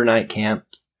an overnight camp.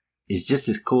 It's just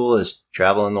as cool as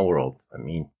traveling the world. I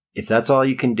mean, if that's all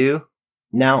you can do.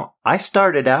 Now, I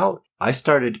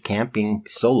started camping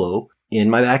solo in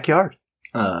my backyard.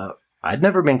 I'd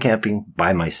never been camping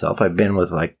by myself. I've been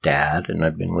with Dad and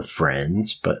I've been with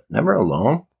friends, but never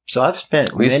alone. So I've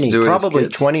spent probably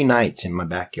 20 nights in my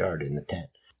backyard in the tent.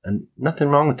 And nothing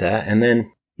wrong with that. And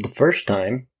then the first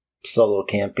time solo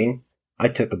camping, I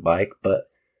took a bike, but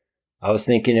I was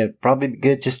thinking it'd probably be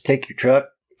good just take your truck,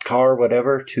 car,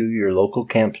 whatever, to your local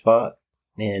camp spot.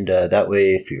 And that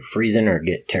way, if you're freezing or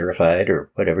get terrified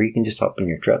or whatever, you can just hop in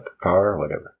your truck, car, or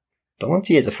whatever. But once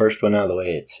you get the first one out of the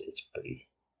way, it's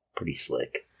pretty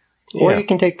slick. Yeah. Or you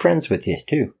can take friends with you,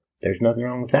 too. There's nothing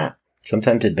wrong with that.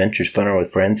 Sometimes adventure's funner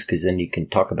with friends because then you can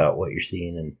talk about what you're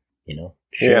seeing and,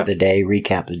 share the day,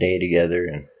 recap the day together,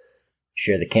 and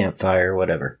share the campfire,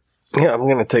 whatever. Yeah, I'm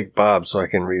going to take Bob so I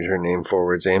can read her name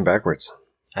forwards and backwards.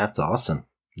 That's awesome.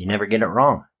 You never get it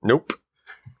wrong. Nope.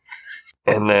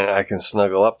 And then I can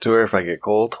snuggle up to her if I get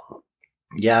cold.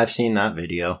 Yeah, I've seen that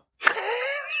video.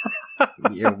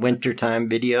 Your wintertime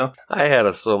video. I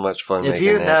had so much fun making that. If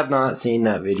you have not seen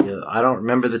that video, I don't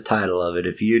remember the title of it.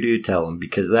 If you do, tell them,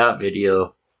 because that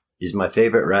video is my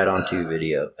favorite Ride On 2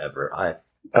 video ever.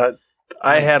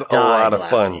 I had a lot of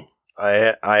fun.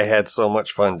 I had so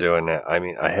much fun doing that. I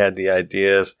mean, I had the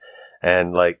ideas,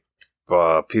 and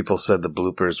people said the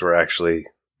bloopers were actually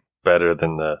better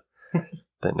than the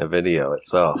video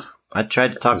itself. I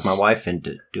tried to talk my wife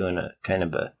into doing a kind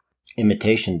of a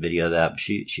imitation video of that, but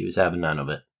she was having none of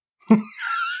it.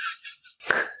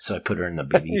 So I put her in the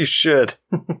BB. You should.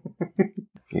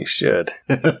 You should.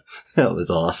 That was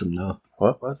awesome, though.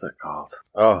 What was it called?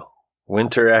 Oh,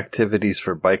 Winter Activities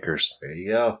for Bikers. There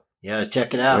you go. You gotta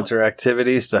check it out. Winter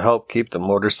activities to help keep the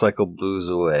motorcycle blues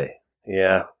away.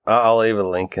 Yeah, I'll leave a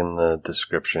link in the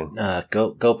description.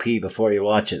 Go pee before you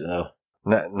watch it, though.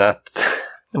 Not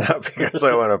because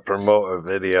I want to promote a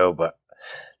video, but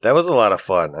that was a lot of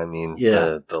fun. I mean,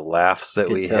 the laughs that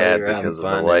we had because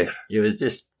of the wife. It was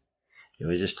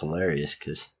just hilarious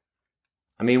because,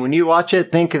 I mean, when you watch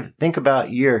it, think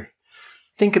about your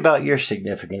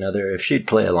significant other. If she'd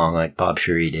play along like Bob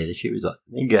Cherie did,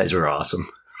 you guys were awesome.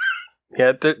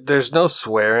 Yeah, there's no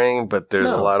swearing, but there's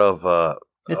a lot of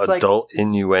adult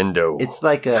innuendo. It's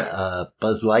like a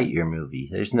Buzz Lightyear movie.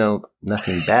 There's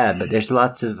nothing bad, but there's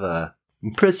lots of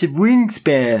impressive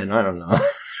wingspan. I don't know.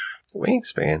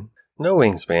 Wingspan? No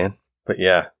wingspan. But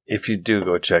yeah, if you do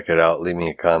go check it out, leave me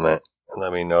a comment and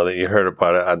let me know that you heard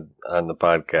about it on the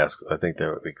podcast. I think that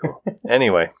would be cool.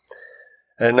 Anyway,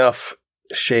 enough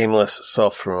shameless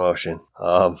self-promotion.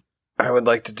 I would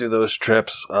like to do those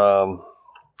trips.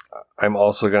 I'm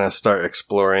also going to start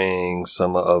exploring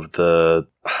some of the,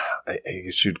 I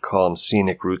guess you'd call them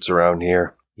scenic routes around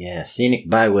here. Yeah, scenic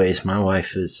byways. My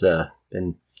wife has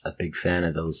been a big fan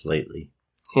of those lately.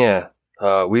 Yeah.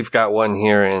 We've got one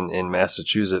here in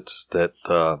Massachusetts that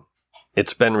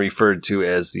it's been referred to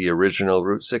as the original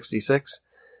Route 66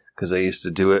 because I used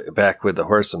to do it back with the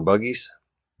horse and buggies.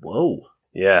 Whoa.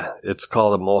 Yeah, it's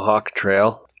called the Mohawk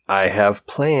Trail. I have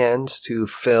plans to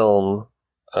film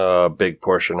a big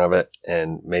portion of it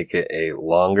and make it a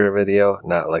longer video,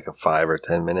 not like a 5 or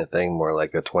 10 minute thing, more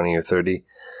like a 20 or 30,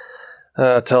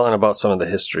 telling about some of the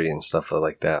history and stuff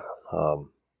like that.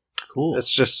 Cool.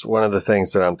 It's just one of the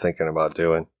things that I'm thinking about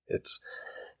doing.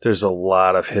 There's a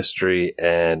lot of history,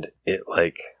 and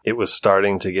it was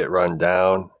starting to get run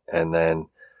down, and then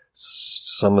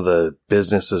some of the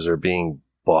businesses are being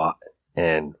bought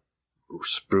and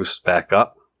spruced back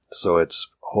up. So it's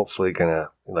hopefully gonna,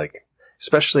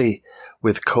 especially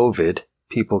with COVID,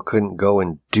 people couldn't go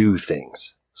and do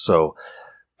things. So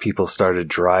people started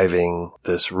driving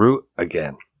this route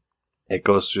again. It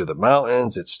goes through the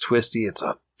mountains. It's twisty. It's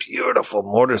a beautiful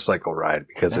motorcycle ride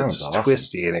because it's awesome.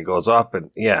 Twisty and it goes up and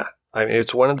yeah. I mean,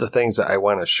 it's one of the things that I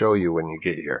want to show you when you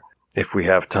get here, if we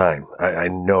have time. I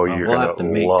know you're we'll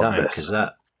going to love this. Because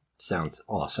that sounds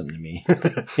awesome to me.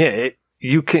 Yeah,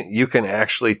 you can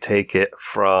actually take it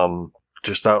from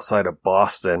just outside of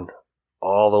Boston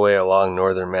all the way along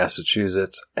northern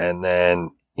Massachusetts and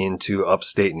then into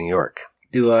upstate New York.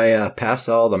 Do I pass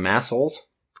all the massholes?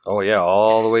 Oh, yeah,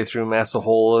 all the way through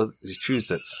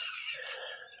Massachusetts.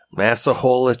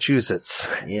 Massachusetts.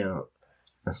 Yeah,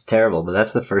 that's terrible, but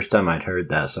that's the first time I'd heard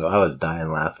that, so I was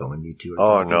dying laughing when you two were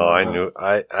Oh, talking no,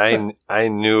 about I that. knew. I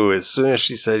knew as soon as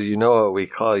she said, you know what we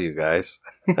call you guys.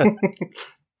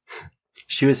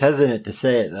 She was hesitant to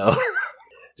say it, though.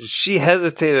 She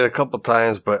hesitated a couple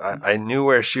times, but I knew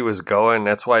where she was going.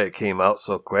 That's why it came out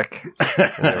so quick.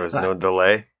 And there was no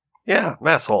delay. Yeah,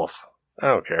 mass holes. I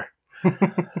don't care.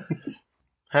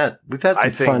 We've had some I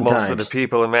think fun most times. of the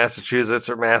people in Massachusetts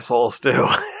are mass holes too.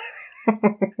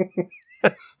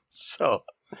 So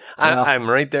Well, I'm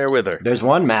right there with her. There's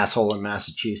one masshole in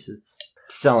Massachusetts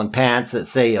selling pants that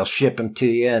say he'll ship them to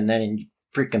you, and then you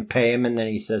freaking pay him, and then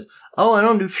he says, "Oh, I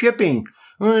don't do shipping."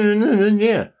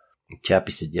 Yeah.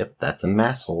 Chappie said, "Yep, that's a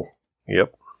masshole."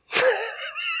 Yep.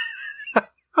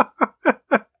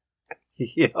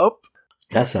 Yep.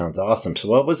 That sounds awesome. So,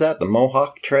 what was that? The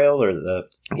Mohawk Trail or the?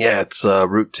 Yeah, it's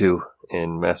Route 2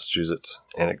 in Massachusetts,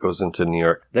 and it goes into New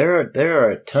York. There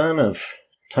are a ton of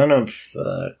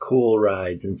cool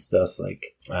rides and stuff. Like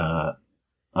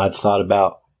I've thought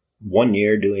about one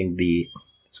year doing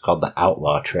it's called the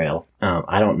Outlaw Trail.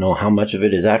 I don't know how much of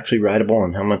it is actually rideable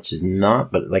and how much is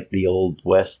not, but like the old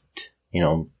West,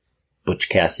 Butch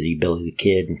Cassidy, Billy the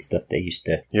Kid and stuff, they used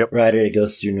to ride it. It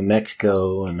goes through New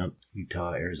Mexico and up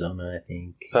Utah, Arizona, I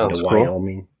think. Sounds into cool.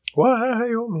 Wyoming.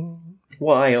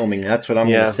 That's what I'm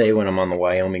going to say when I'm on the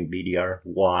Wyoming BDR.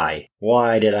 Why?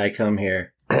 Why did I come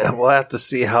here? We'll have to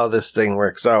see how this thing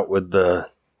works out with the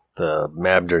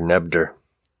Mabder Nebder.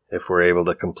 If we're able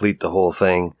to complete the whole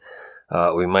thing,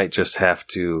 we might just have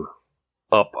to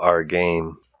up our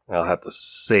game. I'll have to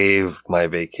save my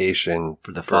vacation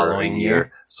For the following a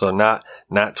year? So not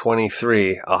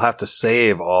 23. I'll have to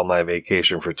save all my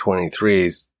vacation for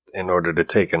 23s in order to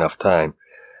take enough time.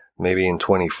 Maybe in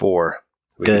 24.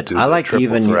 we could Good. do I the like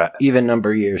triple threat. even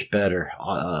number years better,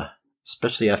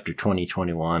 especially after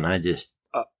 2021.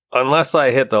 Unless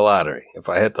I hit the lottery. If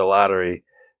I hit the lottery,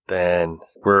 then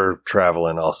we're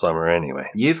traveling all summer anyway.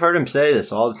 You've heard him say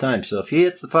this all the time. So if he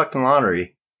hits the fucking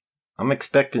lottery, I'm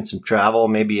expecting some travel.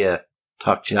 Maybe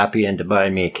talk Chappie into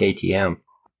buying me a KTM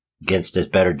against his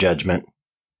better judgment.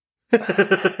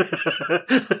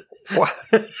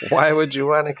 Why would you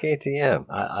want a KTM?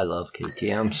 I love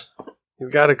KTMs.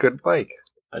 You've got a good bike.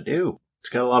 I do. It's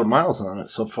got a lot of miles on it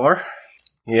so far.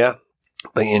 Yeah.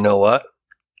 But you know what?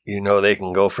 They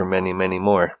can go for many, many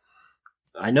more.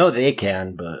 I know they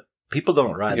can, but people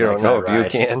don't ride. You like don't know I if ride. you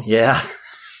can? Yeah.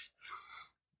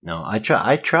 No, I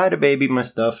try to baby my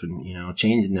stuff and,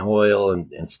 changing the oil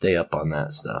and stay up on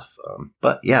that stuff.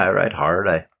 But yeah, I ride hard.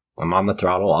 I'm on the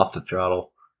throttle, off the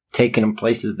throttle, taking them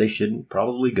places they shouldn't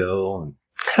probably go.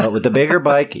 But with the bigger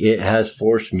bike, it has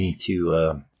forced me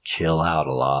to chill out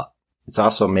a lot. It's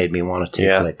also made me want to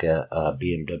take like a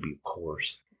BMW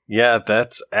course. Yeah,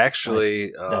 that's actually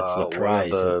That's the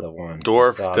prize of the one.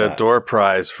 door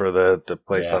prize for the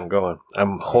place I'm going.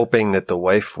 I'm hoping that the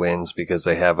wife wins because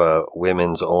they have a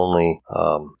women's only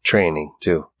training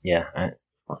too. Yeah,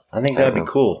 I think that'd be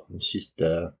cool. It's just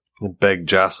beg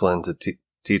Jocelyn to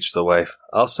teach the wife.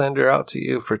 I'll send her out to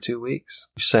you for 2 weeks.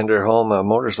 You send her home a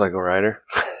motorcycle rider.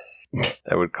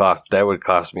 That would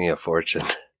cost me a fortune.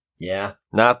 Yeah.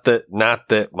 Not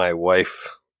that my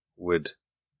wife would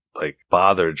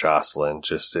bother Jocelyn,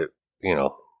 just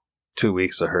 2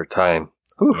 weeks of her time.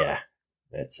 Whew. Yeah.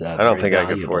 That's I don't think I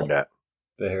could afford that.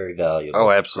 Very valuable. Oh,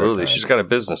 absolutely. She's got a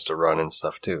business to run and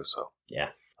stuff too, so. Yeah.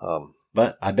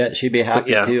 But I bet she'd be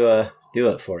happy to do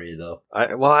it for you though. I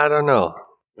don't know.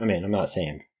 I mean, I'm not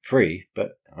saying free,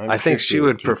 but I think she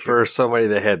would prefer somebody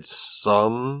that had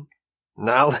some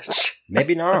knowledge.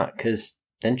 Maybe not, because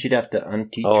then she'd have to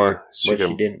unteach Or her what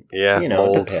she didn't. Yeah,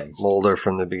 it depends. mold her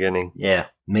from the beginning. Yeah,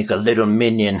 make a little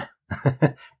minion.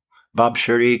 Bob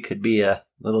Shirley could be a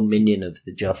little minion of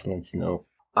the Jocelyn Snow.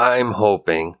 I'm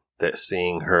hoping that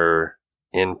seeing her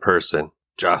in person,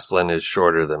 Jocelyn is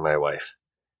shorter than my wife,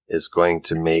 is going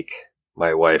to make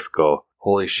my wife go,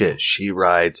 holy shit, she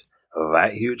rides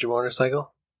that huge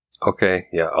motorcycle? Okay,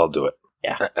 yeah, I'll do it.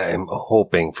 Yeah. I'm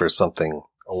hoping for something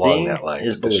along that line.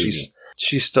 Is believing.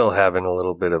 She's still having a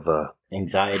little bit of a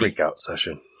anxiety freak out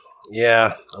session.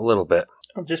 Yeah, a little bit.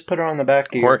 I'll just put her on the back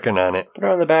of your... Working on it. Put her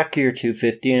on the back of your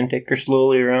 250 and take her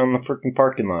slowly around the freaking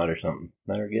parking lot or something.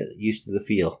 Let her get used to the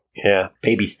feel. Yeah.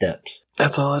 Baby steps.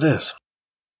 That's all it is.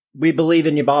 We believe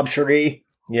in you, Bob Cherie.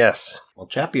 Yes. Well,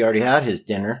 Chappie already had his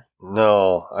dinner.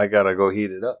 No, I gotta go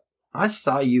heat it up. I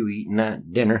saw you eating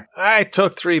that dinner. I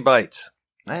took 3 bites.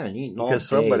 I haven't eaten all Because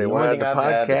day. somebody The only wanted thing the I've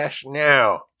had is podcast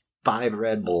now. 5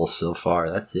 Red Bulls so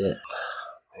far. That's it.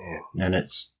 Man, And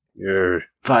it's your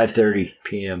 5:30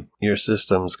 p.m.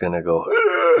 system's gonna go.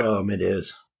 It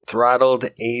is. Throttled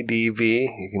ADV.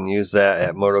 You can use that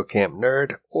at MotoCamp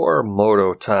Nerd or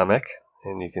Mototomic,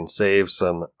 and you can save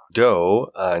some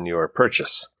dough on your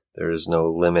purchase. There is no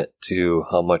limit to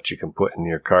how much you can put in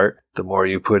your cart. The more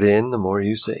you put in, the more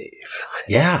you save.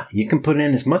 Yeah, you can put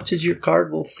in as much as your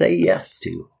card will say yes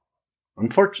to.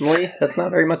 Unfortunately, that's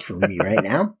not very much for me right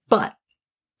now, but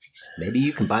maybe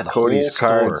you can buy the Cody's whole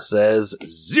store. card says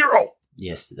 0.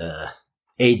 Yes, the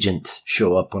agents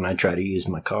show up when I try to use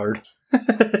my card.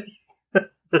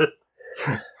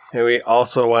 And we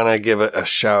also want to give a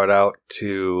shout out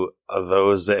to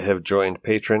those that have joined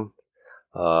Patreon.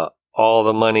 All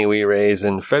the money we raise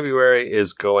in February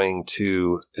is going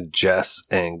to Jess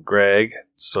and Greg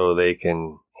so they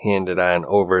can hand it on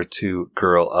over to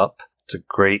Girl Up. It's a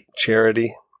great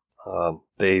charity.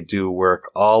 They do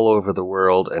work all over the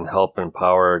world and help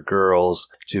empower girls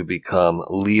to become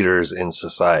leaders in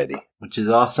society. Which is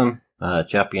awesome.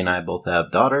 Chappie and I both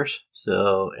have daughters,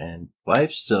 and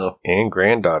wives, so And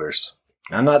granddaughters.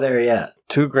 I'm not there yet.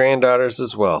 2 granddaughters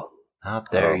as well. Not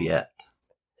there yet.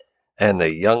 And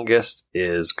the youngest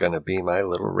is going to be my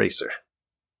little racer.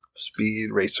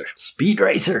 Speed racer. Speed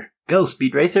Racer. Go,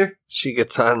 Speed Racer. She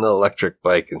gets on the electric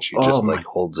bike and she just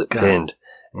holds it God. pinned.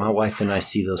 My wife and I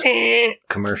see those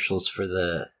commercials for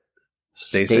the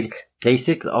Stasic.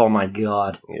 Stasic. Oh my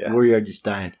God. Yeah. We are just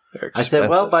dying. They're I expensive. said,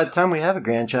 well, by the time we have a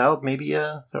grandchild, maybe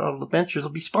Throttled Adventures will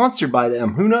be sponsored by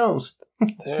them. Who knows?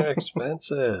 They're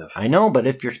expensive. I know, but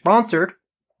if you're sponsored,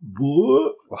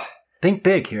 what? Think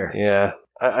big here. Yeah,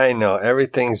 I know.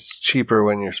 Everything's cheaper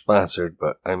when you're sponsored,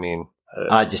 but I mean...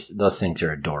 those things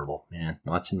are adorable, man.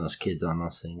 Watching those kids on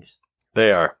those things.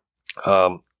 They are.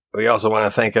 We also want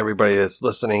to thank everybody that's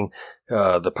listening.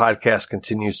 The podcast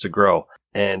continues to grow.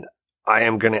 And I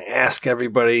am going to ask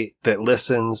everybody that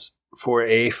listens for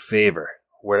a favor.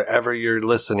 Wherever you're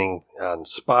listening, on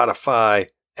Spotify,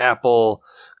 Apple,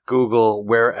 Google,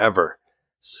 wherever,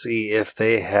 see if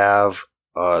they have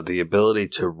the ability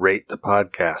to rate the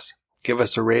podcast. Give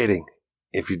us a rating.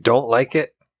 If you don't like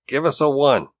it, give us a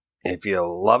 1. If you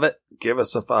love it, give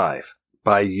us a 5.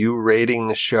 By you rating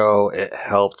the show, it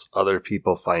helps other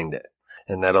people find it.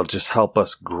 And that'll just help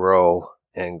us grow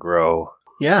and grow.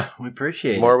 Yeah, we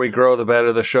appreciate it. The more we grow, the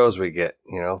better the shows we get,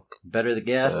 you know. Better the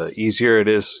guests. Easier it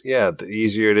is. Yeah, the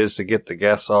easier it is to get the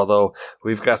guests, although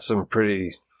we've got some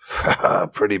pretty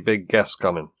big guests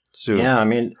coming soon. Yeah, I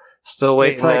mean... Still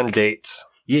waiting on dates.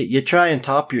 You try and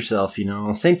top yourself, you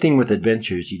know. Same thing with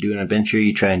adventures. You do an adventure,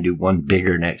 you try and do one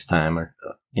bigger next time. Or,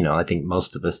 I think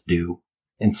most of us do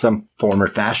in some form or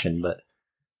fashion. But,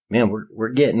 man, we're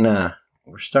getting...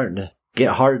 we're starting to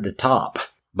get hard to top.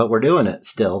 But we're doing it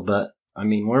still. But, I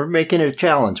mean, we're making it a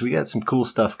challenge. We got some cool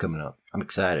stuff coming up. I'm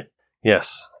excited.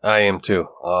 Yes, I am too.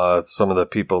 Some of the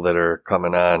people that are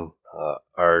coming on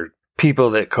are people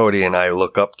that Cody and I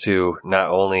look up to, not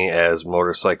only as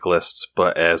motorcyclists,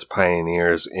 but as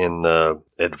pioneers in the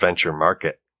adventure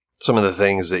market. Some of the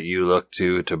things that you look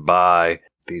to buy,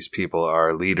 these people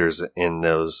are leaders in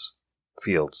those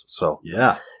fields. So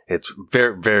yeah, it's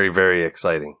very, very, very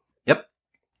exciting. Yep.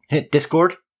 Hit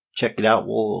Discord. Check it out.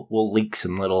 We'll leak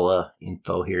some little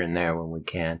info here and there when we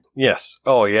can. Yes.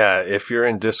 Oh, yeah. If you're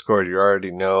in Discord, you already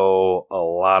know a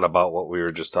lot about what we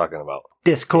were just talking about.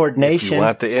 Discord Nation. If you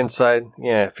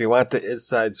want the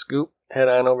inside scoop, head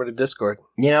on over to Discord.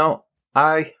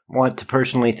 I want to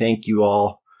personally thank you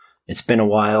all. It's been a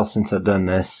while since I've done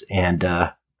this, and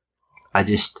I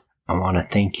want to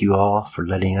thank you all for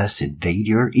letting us invade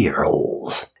your ear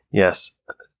holes. Yes.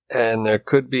 And there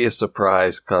could be a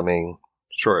surprise coming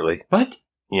shortly. What?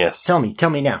 Yes. Tell me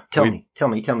now. Tell me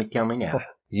now.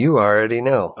 You already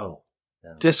know. Oh.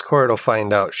 No. Discord will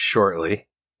find out shortly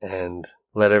and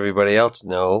let everybody else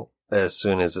know as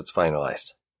soon as it's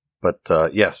finalized. But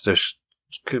yes, there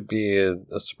could be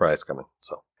a surprise coming.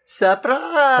 So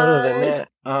surprise. Other than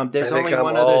that, there's only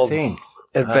one other thing.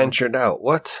 Adventured out.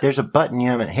 What? There's a button you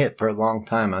haven't hit for a long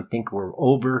time. I think we're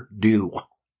overdue.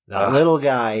 That little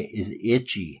guy is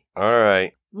itchy. All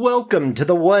right. Welcome to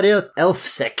the What If Elf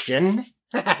section.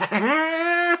 The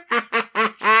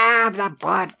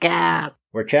podcast.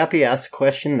 Where Chappie asks a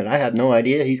question that I have no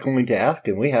idea he's going to ask,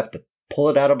 and we have to pull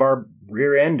it out of our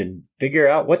rear end and figure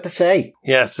out what to say.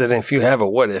 Yes, and if you have a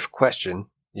what if question,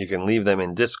 you can leave them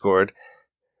in Discord.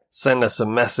 Send us a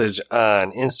message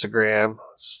on Instagram.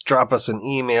 Drop us an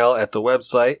email at the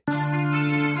website.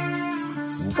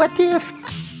 What if?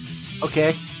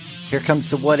 Okay, here comes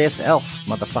the what if elf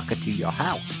motherfucker to your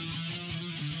house.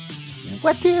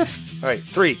 What if? All right,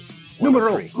 3.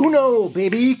 Numero uno,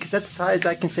 baby, because that's as high as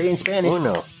I can say in Spanish.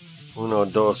 Uno.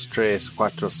 1, 2, 3, 4,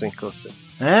 5, 6.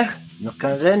 Huh? No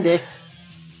comprende.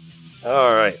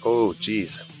 All right. Oh,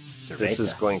 geez. Cerveza. This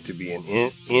is going to be an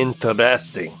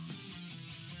interesting.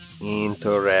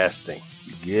 Interesting.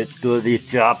 Get to the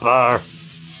chopper.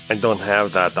 I don't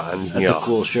have that on That's here. a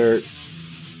cool shirt.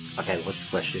 Okay, what's the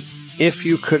question? If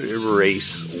you could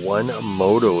erase one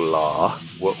moto law,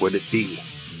 what would it be?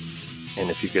 And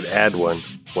if you could add one,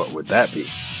 what would that be?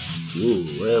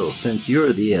 Ooh, well, since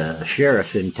you're the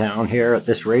sheriff in town here at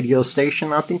this radio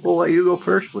station, I think we'll let you go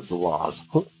first with the laws.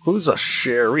 Who's a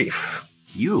sheriff?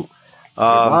 You.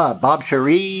 Bob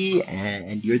Cherie,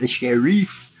 and you're the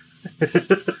sheriff.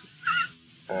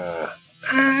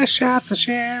 I shot the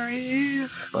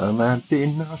sheriff.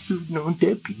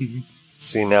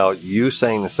 See, now you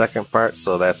sang the second part,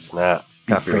 so that's not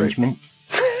copyright. Infringement.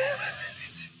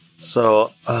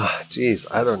 So, geez,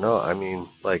 I don't know. I mean,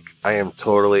 like, I am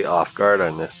totally off guard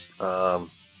on this. A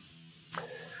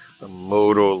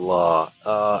moto law.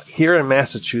 Here in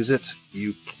Massachusetts,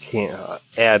 you can't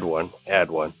add one.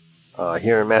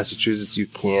 Here in Massachusetts, you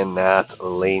cannot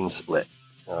lane split.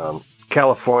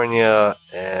 California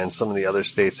and some of the other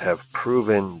states have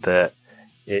proven that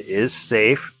it is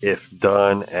safe if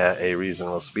done at a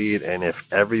reasonable speed, and if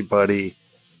everybody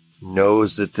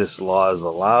knows that this law is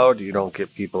allowed, you don't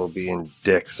get people being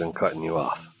dicks and cutting you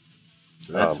off.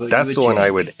 So that's the one I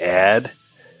would add.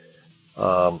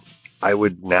 I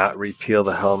would not repeal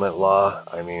the helmet law.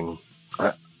 I mean,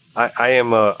 I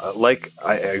am I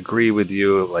agree with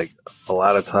you. Like, a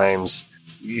lot of times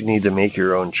you need to make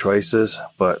your own choices,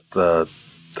 but the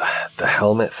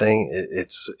helmet thing,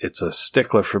 it's a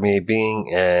stickler for me. Being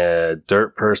a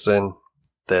dirt person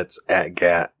that's at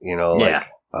GAT, Yeah.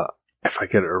 If I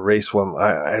could erase one,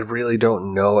 I really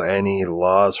don't know any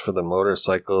laws for the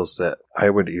motorcycles that I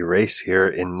would erase here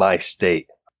in my state.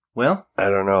 Well,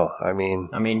 I don't know. I mean,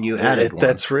 you added one.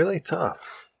 That's really tough.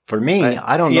 For me,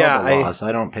 I don't know the I- laws.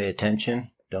 I don't pay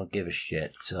attention. Don't give a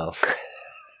shit. So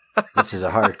this is a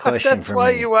hard question. That's for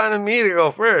why me. you wanted me to go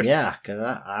first. Yeah, because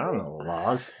I don't know the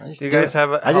laws. I just Do you guys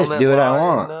have a I just helmet do what I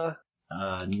law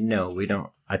want. No, we don't.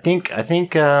 I think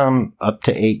up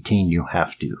to 18 you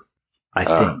have to. I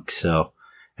think so.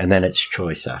 And then it's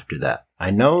choice after that.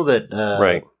 I know that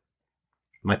right.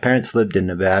 My parents lived in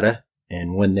Nevada,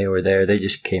 and when they were there, they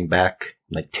just came back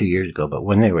like 2 years ago. But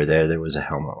when they were there was a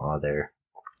helmet law there.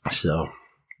 So,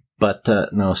 but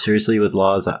no, seriously, with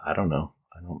laws, I don't know.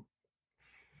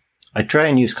 I try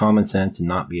and use common sense and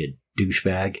not be a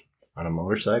douchebag on a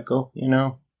motorcycle,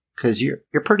 because you're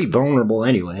pretty vulnerable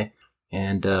anyway.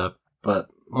 And but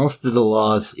most of the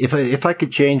laws, if I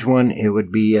could change one, it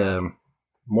would be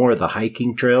more of the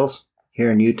hiking trails.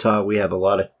 Here in Utah, we have a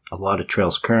lot of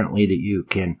trails currently that you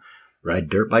can ride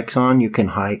dirt bikes on. You can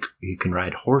hike. You can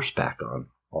ride horseback on,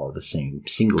 all the same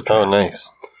single trail. Oh, nice.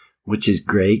 Which is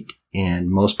great, and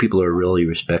most people are really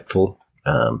respectful.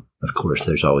 Of course,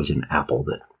 there's always an apple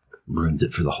that ruins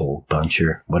it for the whole bunch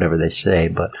or whatever they say,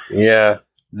 but Yeah.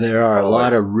 there are a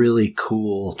lot of really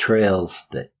cool trails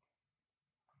that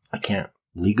I can't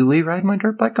legally ride my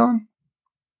dirt bike on.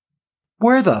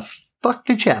 Where the fuck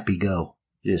did Chappie go?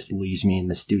 Just leaves me in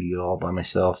the studio all by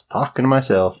myself, talking to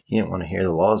myself. He didn't want to hear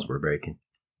the laws we're breaking.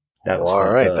 That was All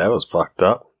fucked right. up. That was fucked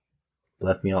up.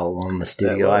 Left me all alone in the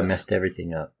studio. That I was. messed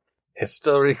everything up. It's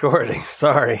still recording.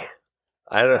 Sorry.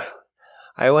 I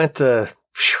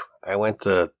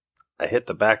hit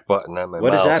the back button on my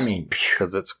What mouse. does that mean?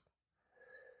 Because it's.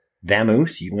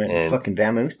 Vamoose? You went And- fucking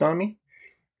vamoosed on me?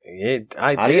 I did.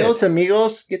 Adios,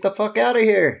 amigos. Get the fuck out of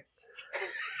here.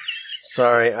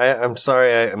 Sorry. I'm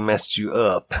sorry I messed you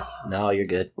up. No, you're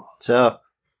good. So,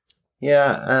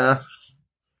 yeah,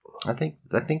 I think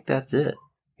that's it.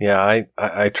 Yeah,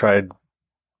 I tried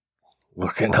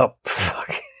looking up.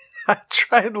 I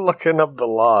tried looking up the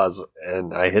laws,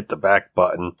 and I hit the back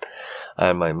button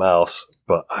on my mouse,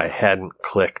 but I hadn't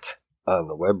clicked on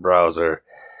the web browser,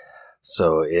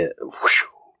 so it.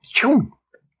 Choom.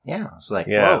 Yeah, it's like,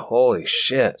 Yeah, whoa, holy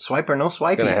shit! swipe or no I'm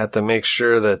swiping. gonna have to make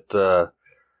sure that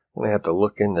I'm gonna have to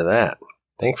look into that.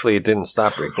 Thankfully, it didn't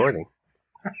stop recording.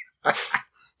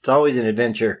 It's always an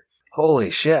adventure. Holy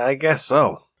shit! I guess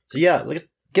so. So yeah,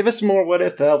 give us some more what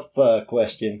if elf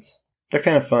questions. They're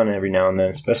kind of fun every now and then,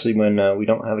 especially when we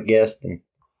don't have a guest and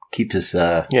keeps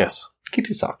us Yes. Keep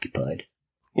us occupied.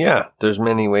 Yeah, there's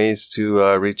many ways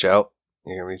to reach out.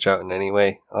 You can reach out in any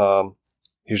way.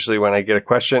 Usually when I get a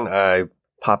question, I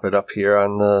pop it up here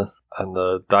on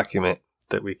the document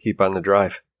that we keep on the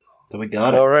drive. So we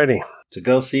got it. Alrighty. So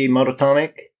go see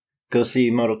Mototomic. Go see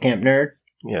Moto Camp Nerd.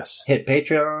 Yes. Hit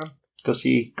Patreon. Go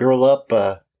see Girl Up.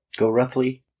 Go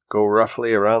Roughly. Go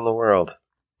roughly around the world.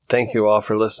 Thank you all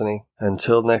for listening.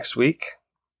 Until next week.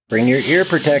 Bring your ear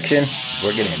protection.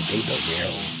 We're going to invade those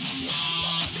arrows.